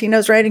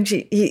Tolentino's writing.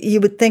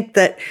 You would think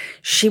that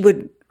she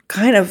would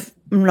kind of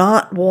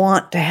not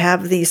want to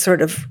have these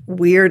sort of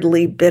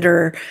weirdly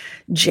bitter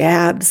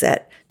jabs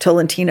at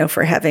Tolentino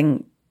for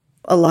having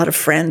a lot of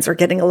friends or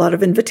getting a lot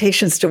of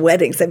invitations to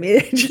weddings. I mean,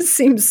 it just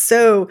seems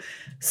so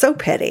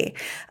petty.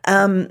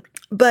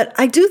 But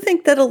I do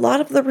think that a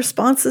lot of the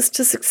responses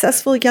to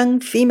successful young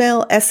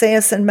female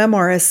essayists and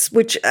memoirists,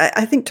 which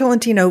I think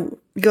Tolentino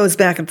goes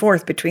back and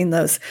forth between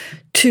those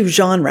two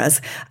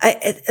genres,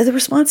 the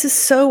response is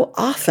so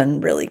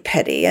often really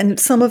petty. And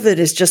some of it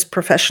is just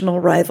professional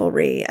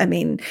rivalry. I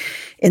mean,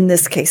 in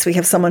this case, we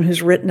have someone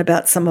who's written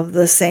about some of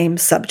the same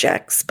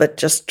subjects, but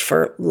just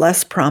for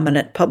less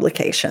prominent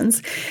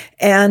publications.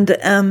 And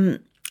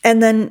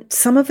then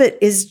some of it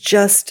is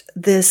just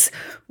this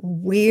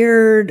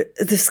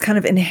kind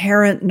of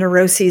inherent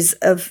neuroses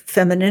of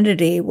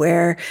femininity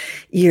where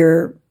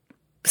you're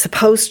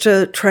supposed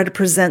to try to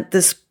present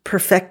this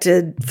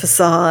perfected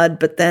facade,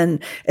 but then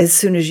as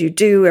soon as you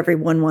do,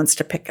 everyone wants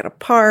to pick it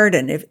apart.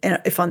 And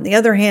if on the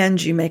other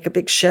hand, you make a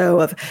big show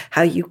of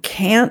how you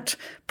can't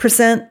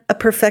present a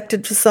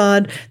perfected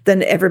facade,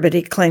 then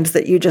everybody claims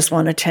that you just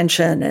want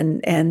attention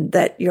and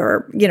that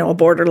you're, a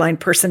borderline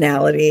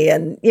personality.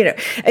 And, I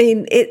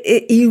mean,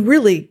 you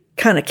really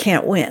kind of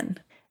can't win.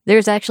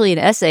 There's actually an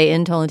essay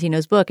in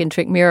Tolentino's book in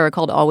Trick Mirror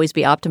called Always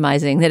Be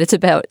Optimizing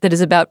that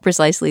is about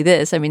precisely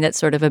this. I mean, that's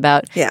sort of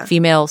about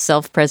female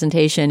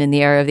self-presentation in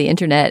the era of the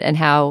internet and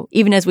how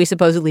even as we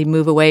supposedly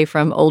move away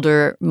from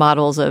older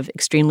models of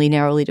extremely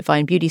narrowly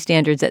defined beauty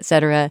standards, et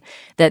cetera,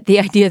 that the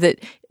idea that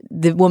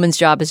the woman's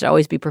job is to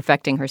always be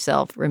perfecting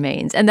herself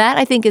remains. And that,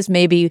 I think, is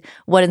maybe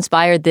what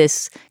inspired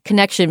this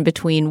connection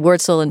between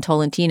Wurtzel and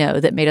Tolentino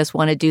that made us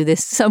want to do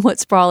this somewhat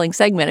sprawling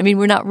segment. I mean,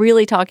 we're not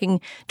really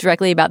talking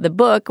directly about the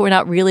book. We're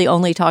not really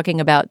only talking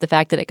about the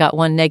fact that it got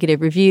one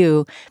negative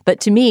review. But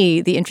to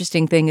me, the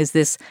interesting thing is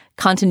this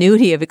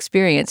continuity of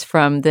experience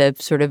from the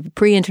sort of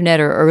pre-internet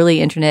or early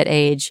internet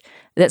age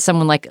that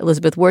someone like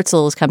Elizabeth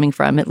Wurtzel is coming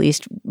from, at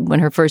least when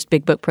her first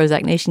big book,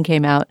 Prozac Nation,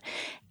 came out.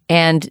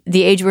 And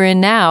the age we're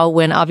in now,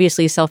 when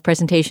obviously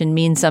self-presentation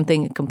means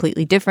something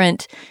completely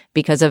different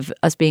because of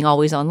us being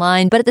always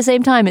online. But at the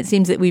same time, it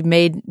seems that we've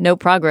made no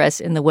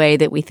progress in the way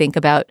that we think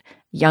about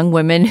young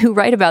women who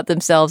write about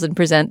themselves and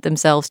present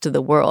themselves to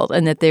the world.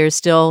 And that there's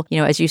still,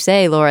 as you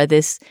say, Laura,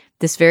 this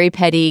very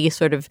petty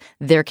sort of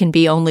there can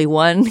be only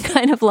one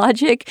kind of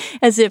logic,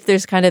 as if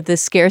there's kind of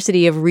this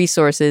scarcity of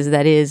resources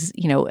that is,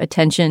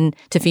 attention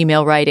to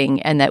female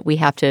writing, and that we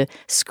have to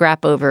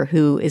scrap over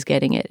who is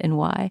getting it and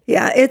why.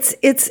 Yeah,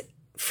 it's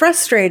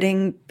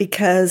frustrating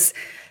because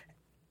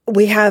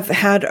we have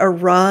had a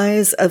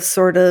rise of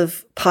sort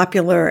of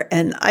popular,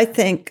 and I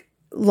think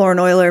Lauren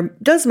Euler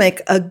does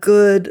make a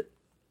good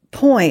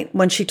point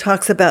when she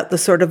talks about the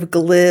sort of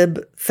glib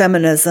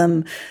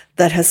feminism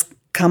that has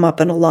come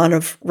up in a lot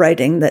of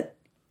writing that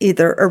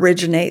either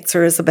originates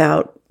or is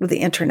about the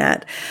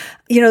internet.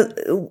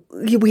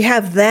 We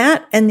have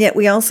that, and yet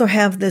we also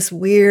have this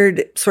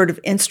weird sort of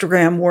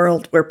Instagram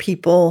world where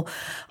people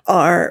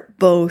are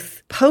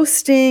both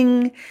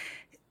posting,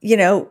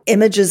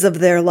 images of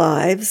their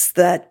lives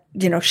that,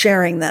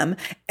 sharing them,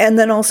 and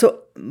then also,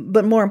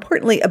 but more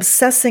importantly,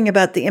 obsessing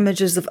about the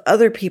images of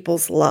other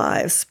people's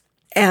lives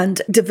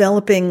and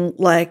developing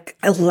like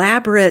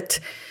elaborate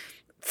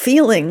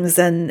feelings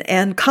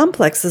and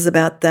complexes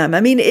about them.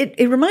 I mean, it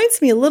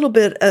reminds me a little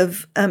bit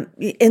of,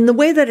 in the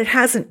way that it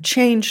hasn't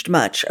changed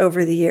much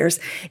over the years,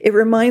 it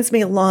reminds me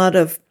a lot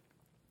of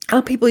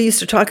how people used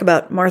to talk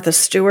about Martha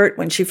Stewart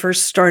when she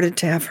first started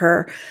to have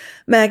her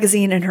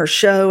magazine and her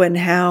show, and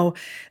how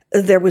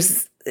there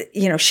was,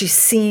 she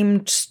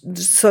seemed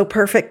so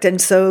perfect.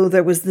 And so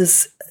there was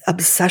this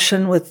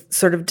obsession with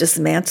sort of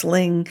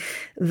dismantling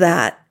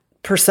that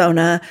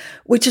persona,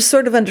 which is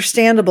sort of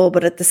understandable,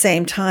 but at the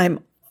same time,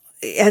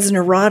 as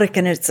neurotic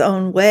in its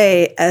own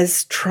way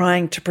as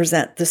trying to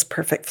present this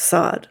perfect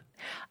facade.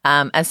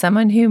 As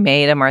someone who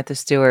made a Martha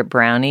Stewart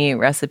brownie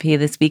recipe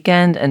this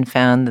weekend and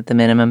found that the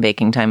minimum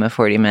baking time of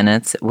 40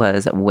 minutes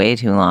was way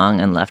too long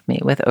and left me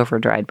with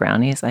over-dried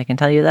brownies, I can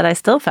tell you that I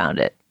still found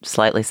it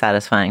slightly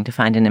satisfying to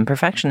find an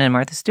imperfection in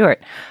Martha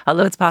Stewart,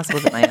 although it's possible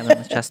that my oven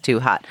was just too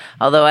hot.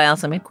 Although I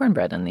also made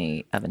cornbread and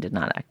the oven did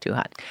not act too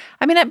hot.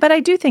 I mean, but I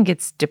do think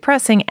it's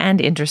depressing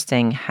and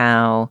interesting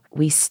how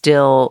we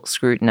still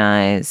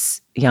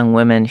scrutinize young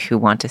women who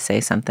want to say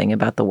something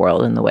about the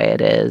world and the way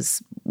it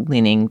is,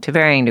 leaning to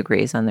varying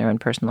degrees on their own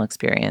personal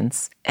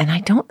experience. And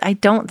I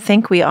don't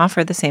think we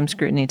offer the same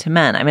scrutiny to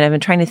men. I mean, I've been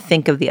trying to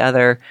think of the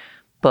other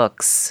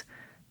books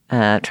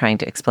trying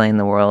to explain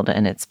the world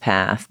and its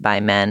path by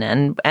men.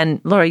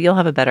 And Laura, you'll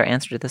have a better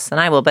answer to this than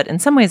I will. But in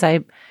some ways, I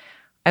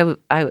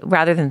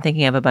rather than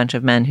thinking of a bunch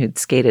of men who'd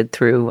skated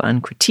through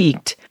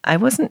uncritiqued, I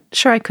wasn't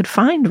sure I could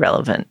find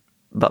relevant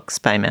books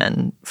by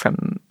men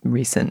from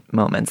recent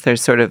moments.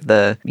 There's sort of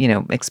the,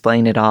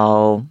 Explain It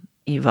All,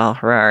 Yuval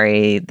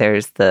Harari.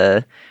 There's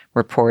the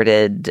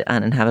reported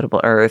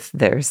Uninhabitable Earth.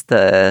 There's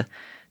the,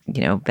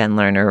 Ben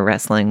Lerner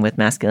wrestling with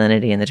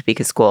masculinity in the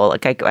Topeka School.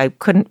 Like I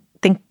couldn't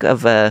think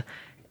of a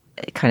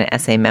kind of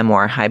essay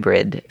memoir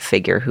hybrid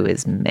figure who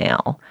is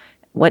male.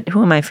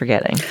 Who am I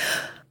forgetting?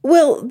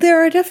 Well,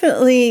 there are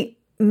definitely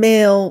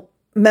male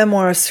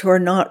memoirists who are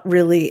not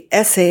really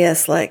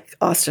essayists, like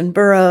Austin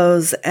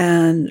Burroughs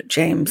and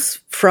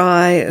James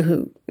Fry,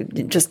 who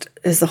just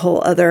is a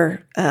whole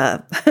other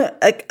can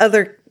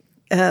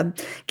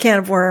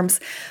of worms.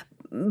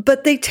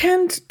 But they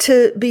tend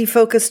to be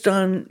focused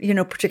on,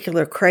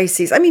 particular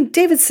crises. I mean,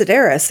 David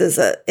Sedaris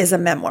is a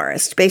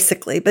memoirist,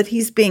 basically, but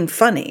he's being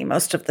funny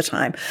most of the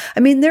time.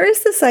 I mean, there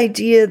is this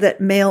idea that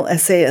male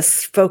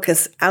essayists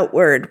focus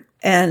outward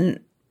and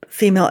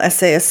female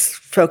essayists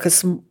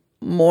focus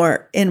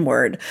more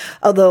inward,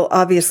 although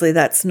obviously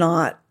that's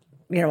not,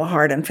 a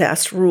hard and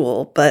fast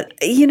rule. But,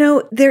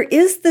 there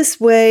is this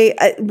way,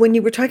 when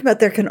you were talking about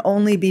there can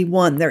only be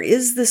one, there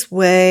is this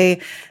way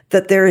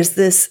that there is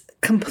this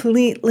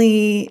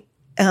completely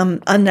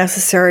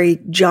unnecessary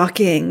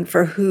jockeying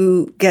for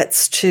who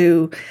gets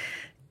to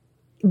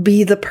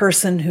be the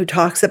person who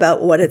talks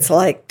about what it's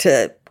like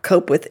to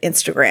cope with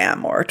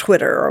Instagram or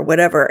Twitter or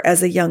whatever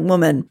as a young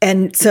woman.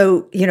 And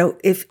so,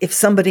 if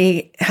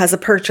somebody has a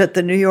perch at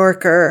the New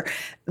Yorker,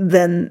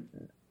 then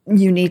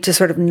you need to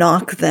sort of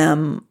knock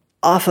them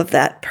off of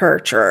that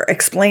perch or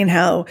explain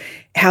how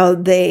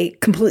they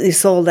completely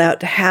sold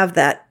out to have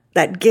that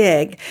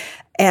gig,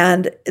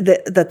 and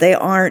that they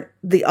aren't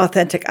the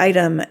authentic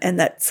item and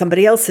that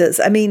somebody else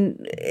is. I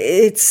mean,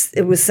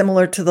 it was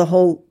similar to the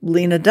whole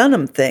Lena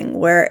Dunham thing,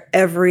 where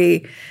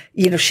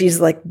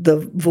she's like the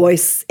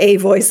voice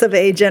of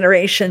a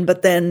generation,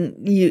 but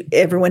then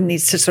everyone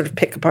needs to sort of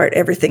pick apart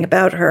everything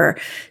about her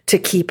to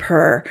keep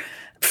her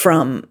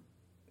from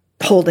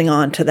holding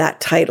on to that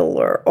title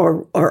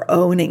or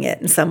owning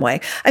it in some way.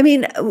 I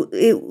mean,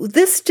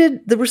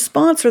 the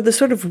response or the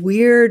sort of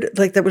weird,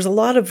 like there was a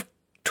lot of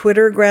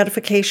Twitter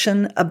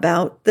gratification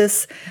about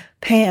this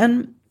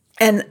pan,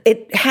 and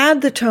it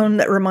had the tone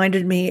that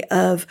reminded me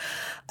of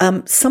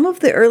some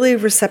of the early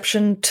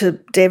reception to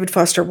David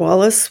Foster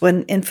Wallace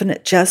when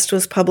Infinite Jest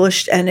was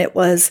published, and it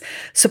was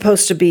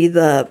supposed to be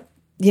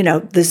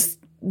this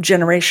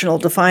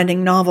generational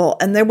defining novel.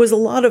 And there was a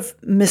lot of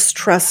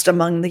mistrust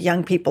among the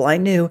young people I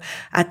knew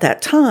at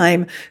that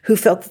time who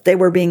felt that they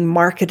were being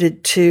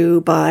marketed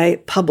to by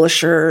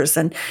publishers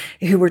and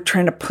who were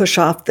trying to push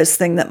off this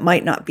thing that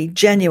might not be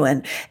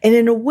genuine. And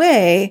in a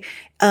way,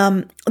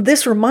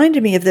 this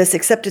reminded me of this,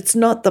 except it's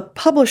not the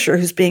publisher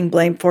who's being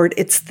blamed for it.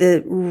 It's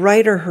the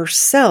writer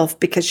herself,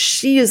 because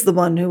she is the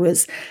one who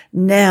is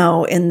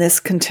now in this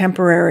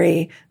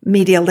contemporary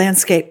media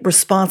landscape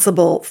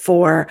responsible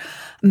for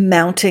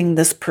mounting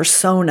this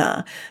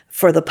persona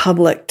for the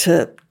public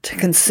to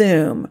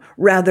consume,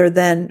 rather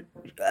than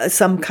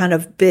some kind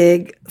of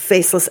big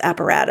faceless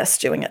apparatus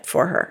doing it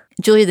for her.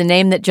 Julia, the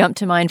name that jumped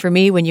to mind for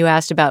me when you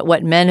asked about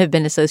what men have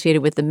been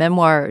associated with the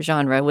memoir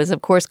genre was,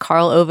 of course,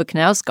 Karl Ove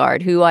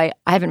Knausgaard, who I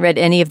haven't read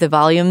any of the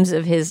volumes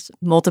of his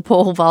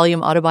multiple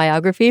volume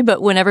autobiography,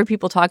 but whenever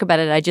people talk about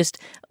it, I just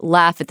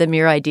laugh at the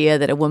mere idea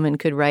that a woman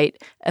could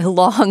write a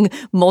long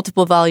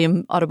multiple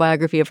volume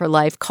autobiography of her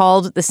life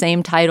called the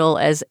same title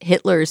as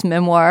Hitler's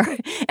memoir,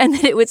 and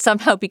that it would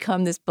somehow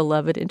become this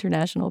beloved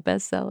international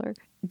bestseller.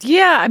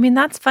 Yeah, I mean,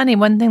 that's funny.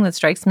 One thing that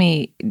strikes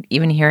me,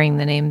 even hearing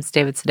the names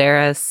David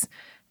Sedaris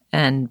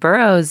and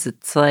Burroughs,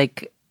 it's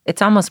like,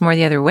 it's almost more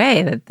the other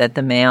way, that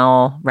the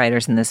male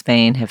writers in this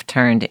vein have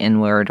turned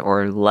inward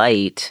or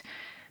light,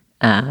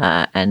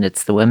 and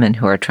it's the women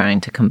who are trying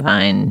to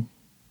combine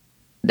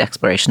the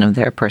exploration of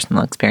their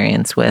personal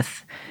experience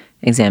with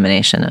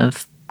examination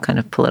of kind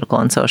of political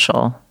and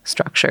social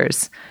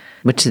structures,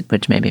 which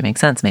maybe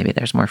makes sense. Maybe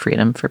there's more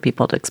freedom for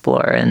people to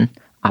explore in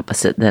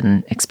opposite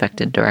than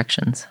expected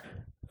directions.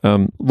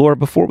 Laura,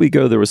 before we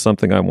go, there was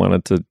something I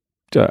wanted to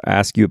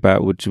ask you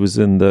about, which was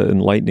in the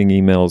enlightening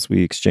emails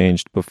we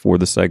exchanged before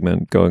the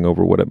segment, going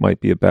over what it might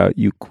be about.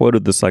 You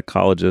quoted the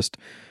psychologist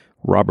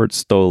Robert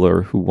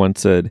Stoller, who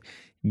once said,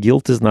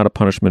 "Guilt is not a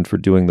punishment for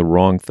doing the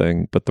wrong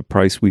thing, but the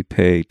price we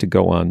pay to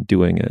go on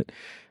doing it."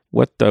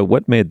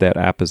 What made that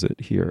apposite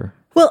here?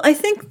 Well, I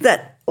think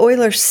that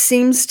Euler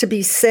seems to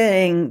be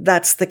saying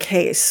that's the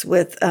case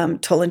with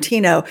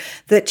Tolentino,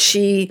 that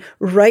she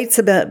writes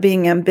about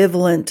being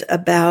ambivalent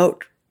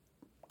about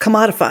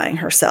commodifying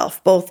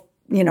herself, both,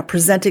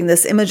 presenting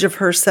this image of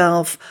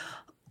herself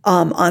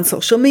on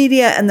social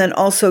media and then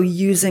also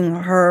using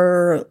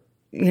her,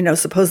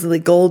 supposedly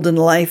golden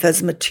life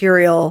as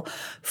material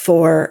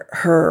for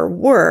her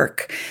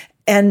work.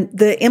 And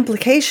the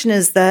implication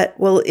is that,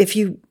 well, if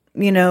you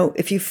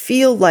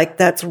feel like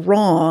that's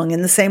wrong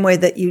in the same way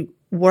that you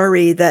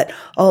worry that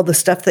all the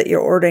stuff that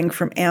you're ordering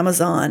from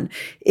Amazon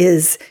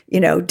is,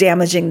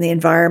 damaging the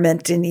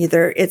environment in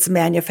either its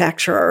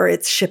manufacture or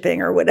its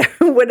shipping or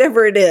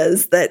whatever it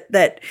is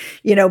that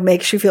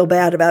makes you feel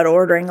bad about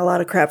ordering a lot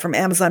of crap from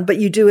Amazon, but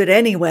you do it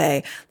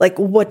anyway. Like,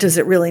 what does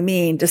it really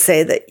mean to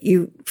say that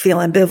you feel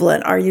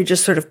ambivalent? Are you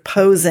just sort of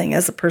posing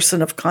as a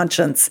person of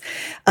conscience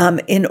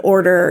in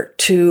order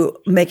to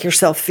make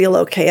yourself feel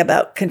okay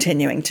about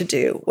continuing to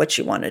do what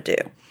you want to do?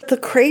 The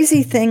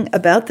crazy thing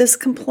about this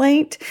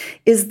complaint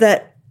is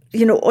that,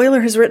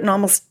 Euler has written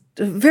almost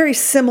very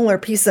similar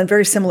pieces and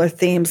very similar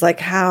themes, like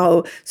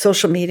how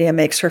social media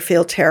makes her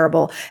feel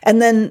terrible.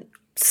 And then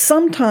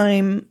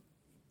sometime,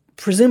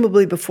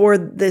 presumably before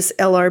this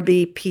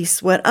LRB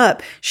piece went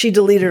up, she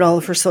deleted all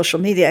of her social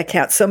media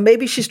accounts. So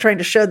maybe she's trying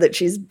to show that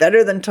she's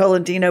better than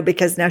Tolentino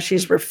because now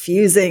she's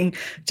refusing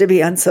to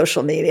be on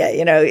social media.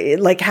 You know,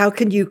 like, how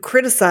can you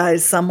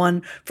criticize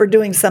someone for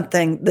doing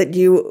something that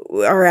you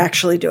are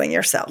actually doing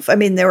yourself? I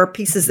mean, there are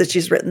pieces that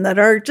she's written that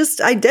are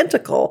just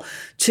identical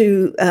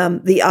to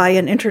the I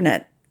and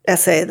Internet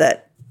essay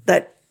that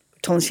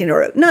Tolentino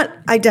wrote. Not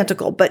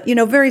identical, but, you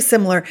know, very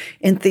similar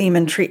in theme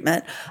and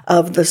treatment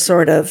of the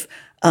sort of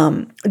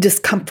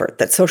discomfort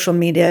that social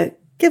media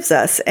gives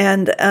us.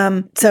 And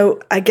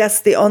so I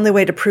guess the only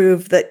way to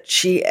prove that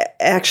she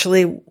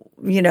actually,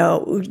 you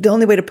know, the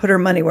only way to put her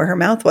money where her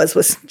mouth was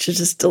to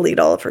just delete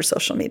all of her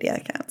social media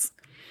accounts.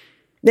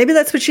 Maybe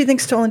that's what she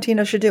thinks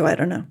Tolentino should do. I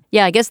don't know.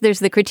 Yeah, I guess there's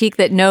the critique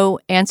that no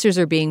answers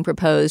are being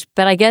proposed.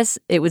 But I guess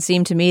it would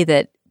seem to me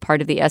that part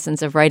of the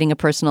essence of writing a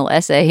personal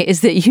essay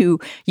is that you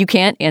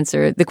can't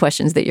answer the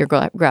questions that you're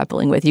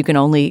grappling with. You can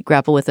only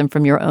grapple with them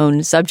from your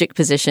own subject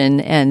position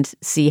and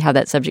see how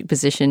that subject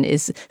position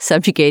is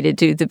subjugated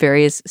to the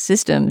various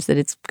systems that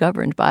it's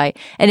governed by.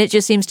 And it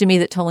just seems to me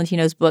that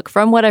Tolentino's book,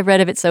 from what I've read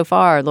of it so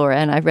far, Laura,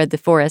 and I've read the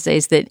 4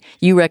 essays that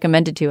you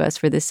recommended to us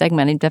for this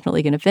segment, I'm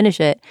definitely going to finish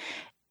it.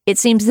 It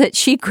seems that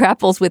she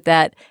grapples with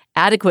that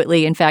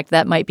adequately. In fact,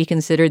 that might be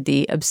considered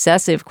the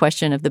obsessive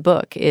question of the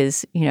book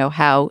is, you know,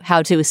 how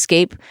to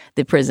escape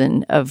the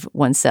prison of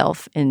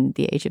oneself in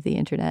the age of the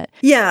internet.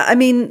 Yeah. I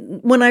mean,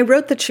 when I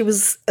wrote that she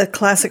was a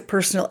classic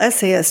personal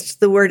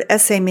essayist, the word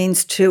essay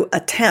means to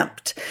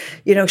attempt.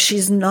 You know,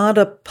 she's not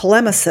a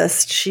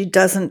polemicist. She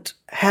doesn't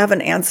have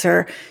an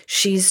answer.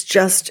 She's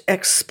just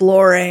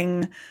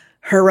exploring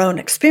her own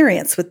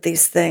experience with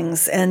these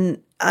things.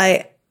 And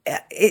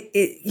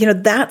you know,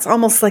 that's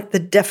almost like the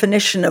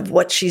definition of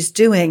what she's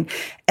doing.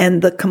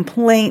 And the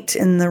complaint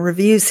in the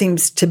review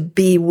seems to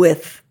be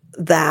with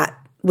that,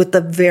 with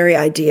the very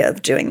idea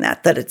of doing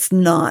that it's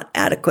not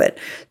adequate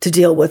to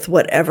deal with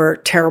whatever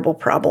terrible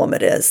problem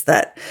it is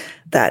that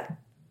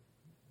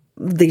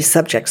these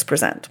subjects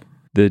present.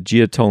 The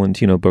Jia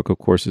Tolentino book, of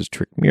course, is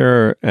Trick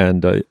Mirror,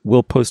 and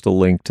we'll post a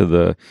link to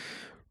the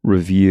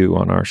review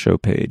on our show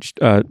page.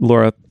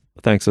 Laura,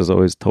 thanks as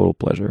always. Total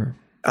pleasure.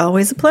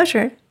 Always a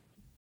pleasure.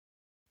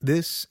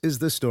 This is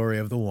the story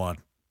of the one.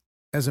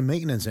 As a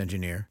maintenance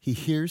engineer, he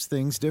hears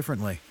things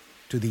differently.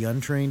 To the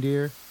untrained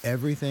ear,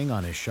 everything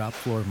on his shop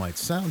floor might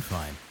sound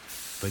fine,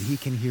 but he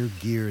can hear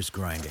gears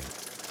grinding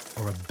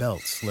or a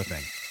belt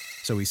slipping.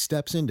 So he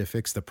steps in to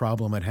fix the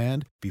problem at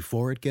hand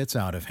before it gets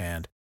out of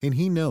hand. And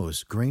he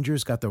knows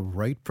Grainger's got the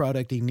right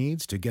product he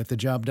needs to get the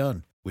job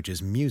done, which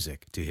is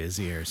music to his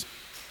ears.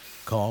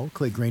 Call,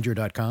 click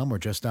Grainger.com, or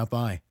just stop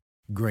by.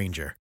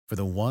 Grainger, for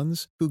the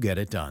ones who get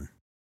it done.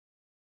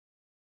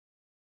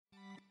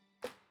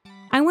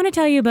 I want to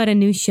tell you about a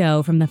new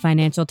show from the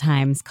Financial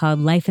Times called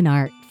Life and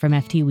Art from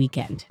FT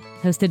Weekend,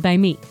 hosted by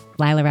me,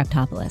 Lila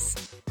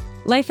Raptopoulos.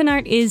 Life and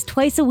Art is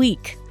twice a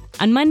week.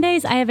 On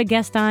Mondays, I have a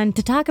guest on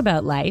to talk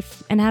about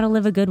life and how to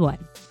live a good one.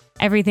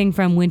 Everything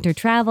from winter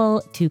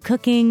travel to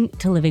cooking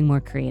to living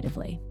more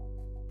creatively.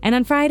 And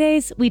on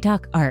Fridays, we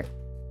talk art.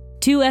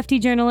 2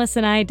 FT journalists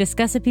and I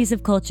discuss a piece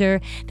of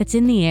culture that's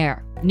in the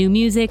air, new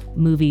music,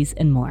 movies,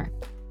 and more.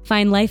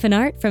 Find Life and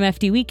Art from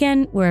FT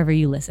Weekend wherever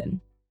you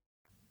listen.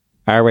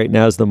 All right,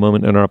 now is the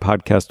moment in our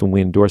podcast when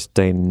we endorse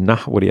Dana.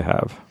 What do you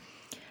have?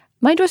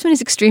 My endorsement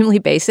is extremely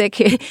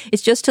basic.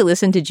 It's just to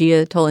listen to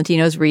Jia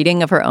Tolentino's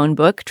reading of her own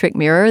book, Trick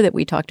Mirror, that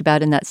we talked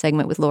about in that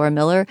segment with Laura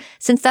Miller.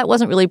 Since that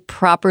wasn't really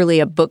properly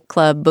a book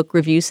club book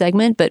review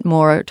segment, but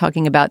more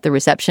talking about the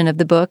reception of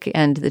the book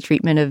and the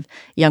treatment of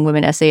young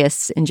women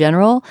essayists in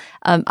general,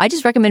 I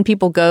just recommend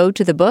people go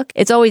to the book.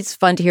 It's always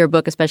fun to hear a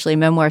book, especially a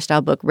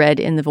memoir-style book, read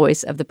in the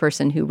voice of the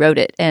person who wrote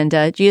it. And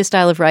Jia's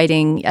style of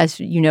writing, as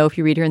you know if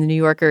you read her in The New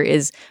Yorker,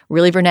 is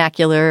really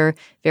vernacular,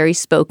 very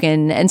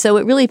spoken. And so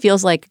it really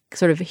feels like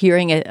sort of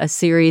hearing a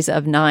series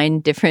of 9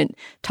 different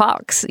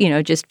talks, you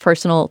know, just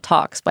personal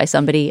talks by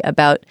somebody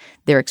about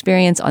their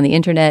experience on the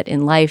internet,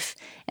 in life,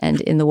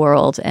 and in the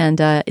world. And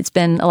it's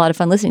been a lot of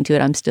fun listening to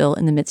it. I'm still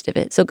in the midst of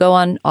it. So go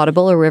on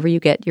Audible or wherever you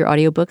get your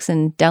audiobooks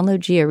and download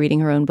Jia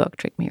reading her own book,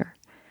 Trick Mirror.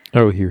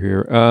 Oh,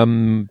 here.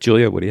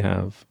 Julia, what do you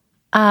have?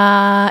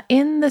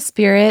 In the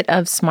spirit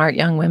of smart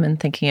young women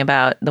thinking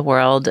about the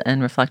world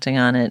and reflecting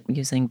on it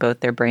using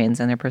both their brains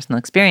and their personal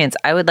experience,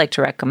 I would like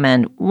to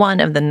recommend one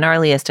of the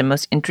gnarliest and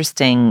most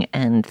interesting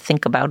and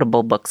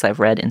think-aboutable books I've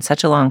read in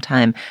such a long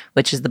time,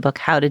 which is the book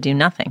How to Do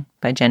Nothing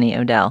by Jenny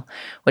Odell,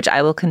 which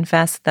I will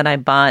confess that I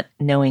bought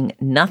knowing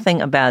nothing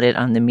about it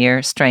on the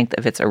mere strength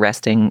of its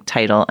arresting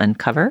title and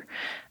cover.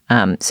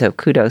 So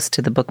kudos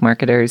to the book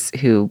marketers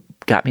who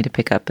got me to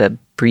pick up a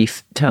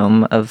brief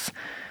tome of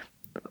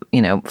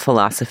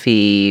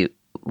philosophy,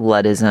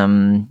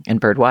 Luddism, and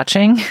bird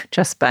watching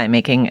just by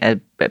picking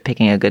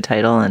a good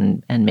title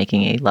and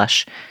making a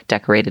lush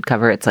decorated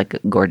cover. It's like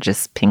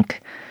gorgeous pink,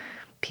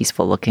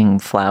 peaceful looking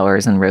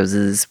flowers and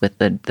roses with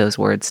those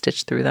words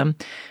stitched through them.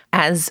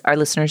 As our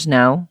listeners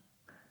know,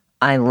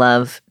 I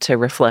love to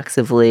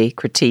reflexively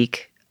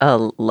critique a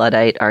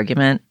Luddite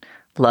argument,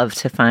 love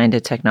to find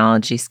a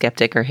technology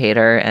skeptic or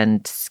hater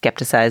and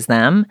skepticize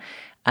them.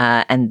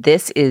 And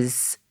this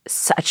is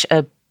such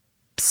a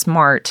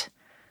smart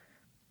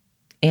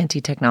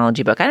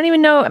anti-technology book. I don't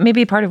even know,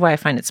 maybe part of why I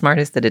find it smart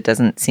is that it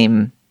doesn't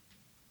seem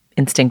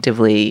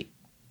instinctively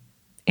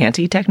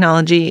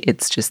anti-technology.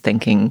 It's just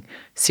thinking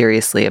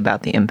seriously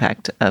about the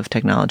impact of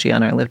technology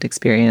on our lived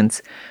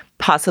experience.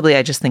 Possibly,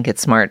 I just think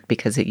it's smart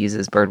because it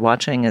uses bird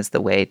watching as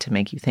the way to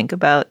make you think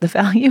about the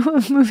value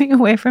of moving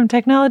away from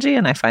technology.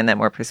 And I find that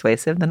more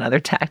persuasive than other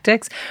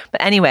tactics.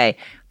 But anyway,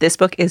 this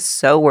book is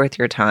so worth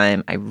your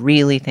time. I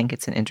really think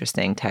it's an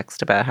interesting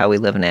text about how we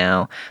live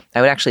now.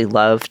 I would actually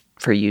love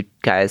for you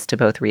guys to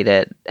both read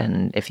it,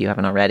 and if you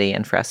haven't already,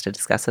 and for us to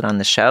discuss it on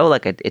the show.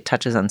 Like it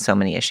touches on so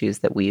many issues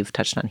that we've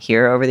touched on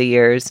here over the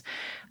years.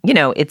 You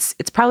know, it's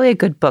probably a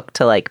good book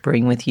to like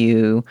bring with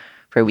you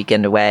for a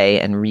weekend away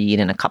and read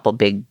in a couple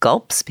big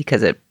gulps,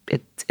 because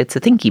it's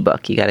a thinky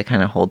book. You got to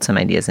kind of hold some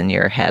ideas in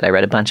your head. I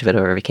read a bunch of it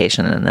over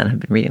vacation, and then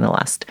I've been reading the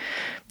last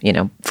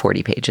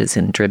 40 pages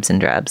in dribs and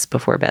drabs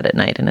before bed at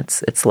night, and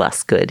it's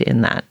less good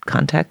in that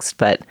context,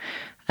 but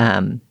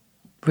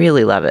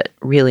really love it.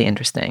 Really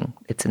interesting.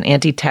 It's an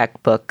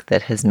anti-tech book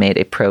that has made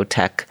a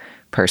pro-tech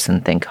person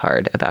think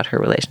hard about her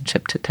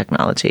relationship to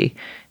technology.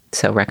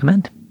 So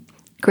recommend.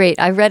 Great.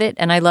 I read it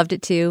and I loved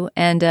it too,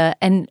 and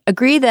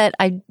agree that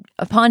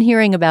upon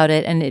hearing about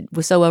it, and it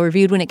was so well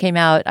reviewed when it came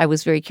out, I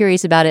was very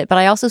curious about it. But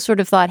I also sort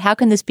of thought, how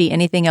can this be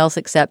anything else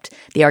except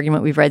the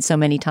argument we've read so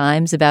many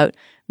times about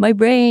my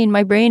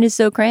brain is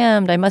so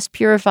crammed, I must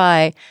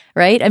purify,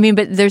 right? I mean,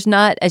 but there's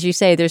not, as you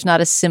say, there's not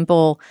a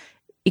simple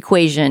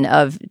equation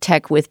of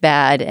tech with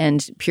bad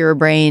and pure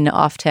brain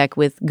off tech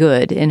with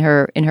good in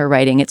her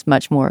writing. It's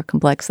much more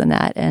complex than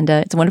that, and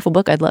it's a wonderful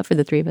book. I'd love for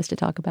the three of us to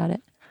talk about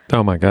it.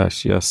 Oh my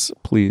gosh, yes,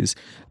 please.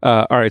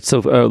 All right, so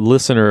a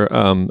listener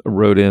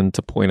wrote in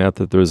to point out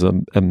that there's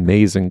an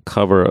amazing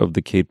cover of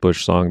the Kate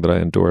Bush song that I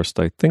endorsed,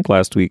 I think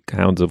last week,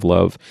 Hounds of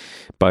Love,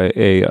 by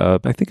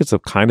I think it's a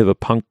kind of a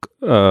punk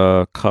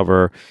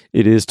cover.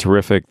 It is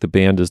terrific. The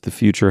band is the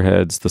Future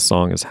Heads. The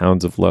song is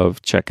Hounds of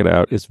Love. Check it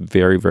out. It's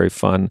very, very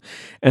fun.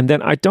 And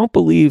then I don't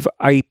believe,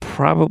 I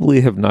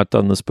probably have not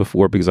done this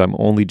before because I'm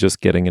only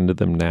just getting into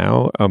them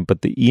now,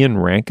 but the Ian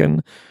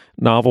Rankin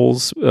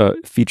novels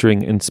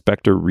featuring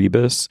Inspector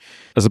Rebus.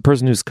 As a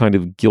person who's kind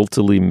of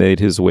guiltily made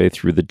his way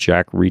through the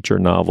Jack Reacher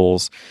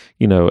novels,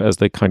 as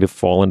they kind of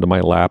fall into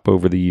my lap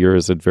over the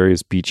years at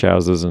various beach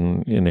houses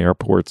and in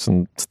airports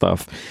and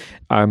stuff,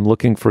 I'm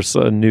looking for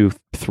a new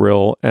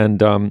thrill.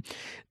 And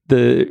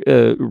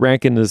the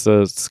Rankin is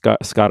a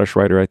Scottish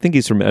writer. I think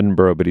he's from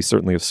Edinburgh, but he's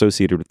certainly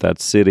associated with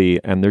that city.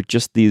 And they're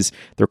just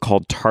they're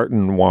called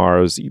tartan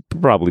noirs.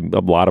 Probably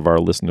a lot of our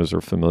listeners are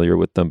familiar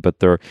with them, but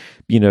they're,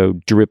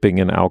 dripping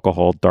in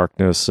alcohol,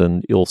 darkness,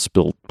 and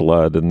ill-spilt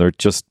blood. And they're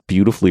just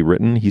beautifully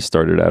written. He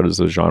started out as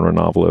a genre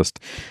novelist,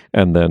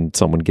 and then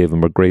someone gave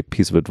him a great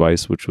piece of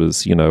advice, which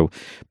was,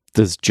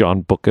 does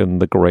John Buchan,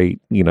 the great,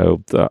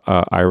 the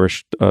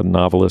Irish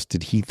novelist,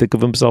 did he think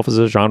of himself as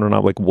a genre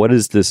novel? Like, what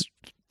is this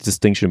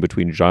distinction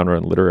between genre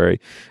and literary?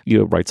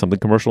 Write something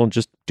commercial and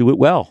just do it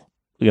well,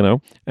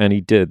 and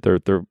he did. They're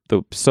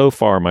so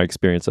far, my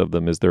experience of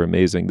them is they're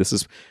amazing. This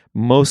is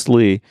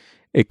mostly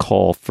a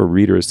call for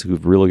readers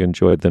who've really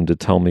enjoyed them to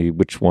tell me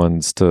which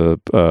ones to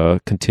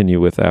continue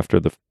with after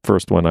the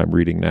first one I'm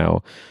reading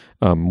now,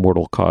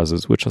 Mortal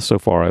Causes, which so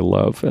far I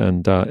love.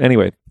 And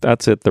anyway,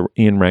 that's it. The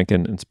Ian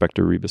Rankin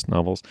Inspector Rebus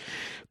novels.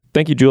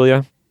 Thank you,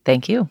 Julia.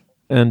 Thank you.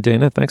 And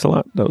Dana, thanks a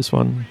lot. That was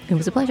fun. It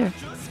was a pleasure.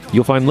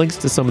 You'll find links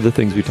to some of the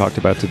things we talked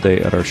about today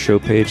at our show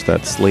page.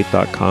 That's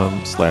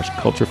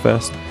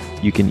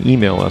slate.com/culturefest. You can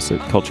email us at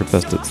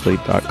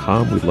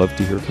culturefest@slate.com. We'd love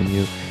to hear from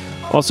you.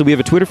 Also, we have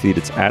a Twitter feed.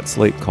 It's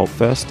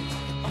 @SlateCultFest.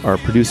 Our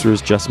producer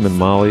is Jessamine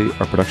Molly.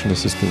 Our production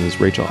assistant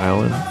is Rachel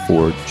Allen.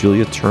 For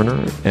Julia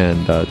Turner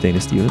and Dana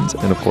Stevens,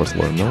 and of course,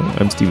 Laura Miller,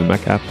 I'm Stephen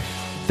Metcalf.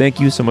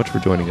 Thank you so much for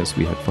joining us.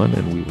 We had fun,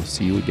 and we will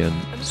see you again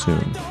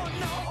soon.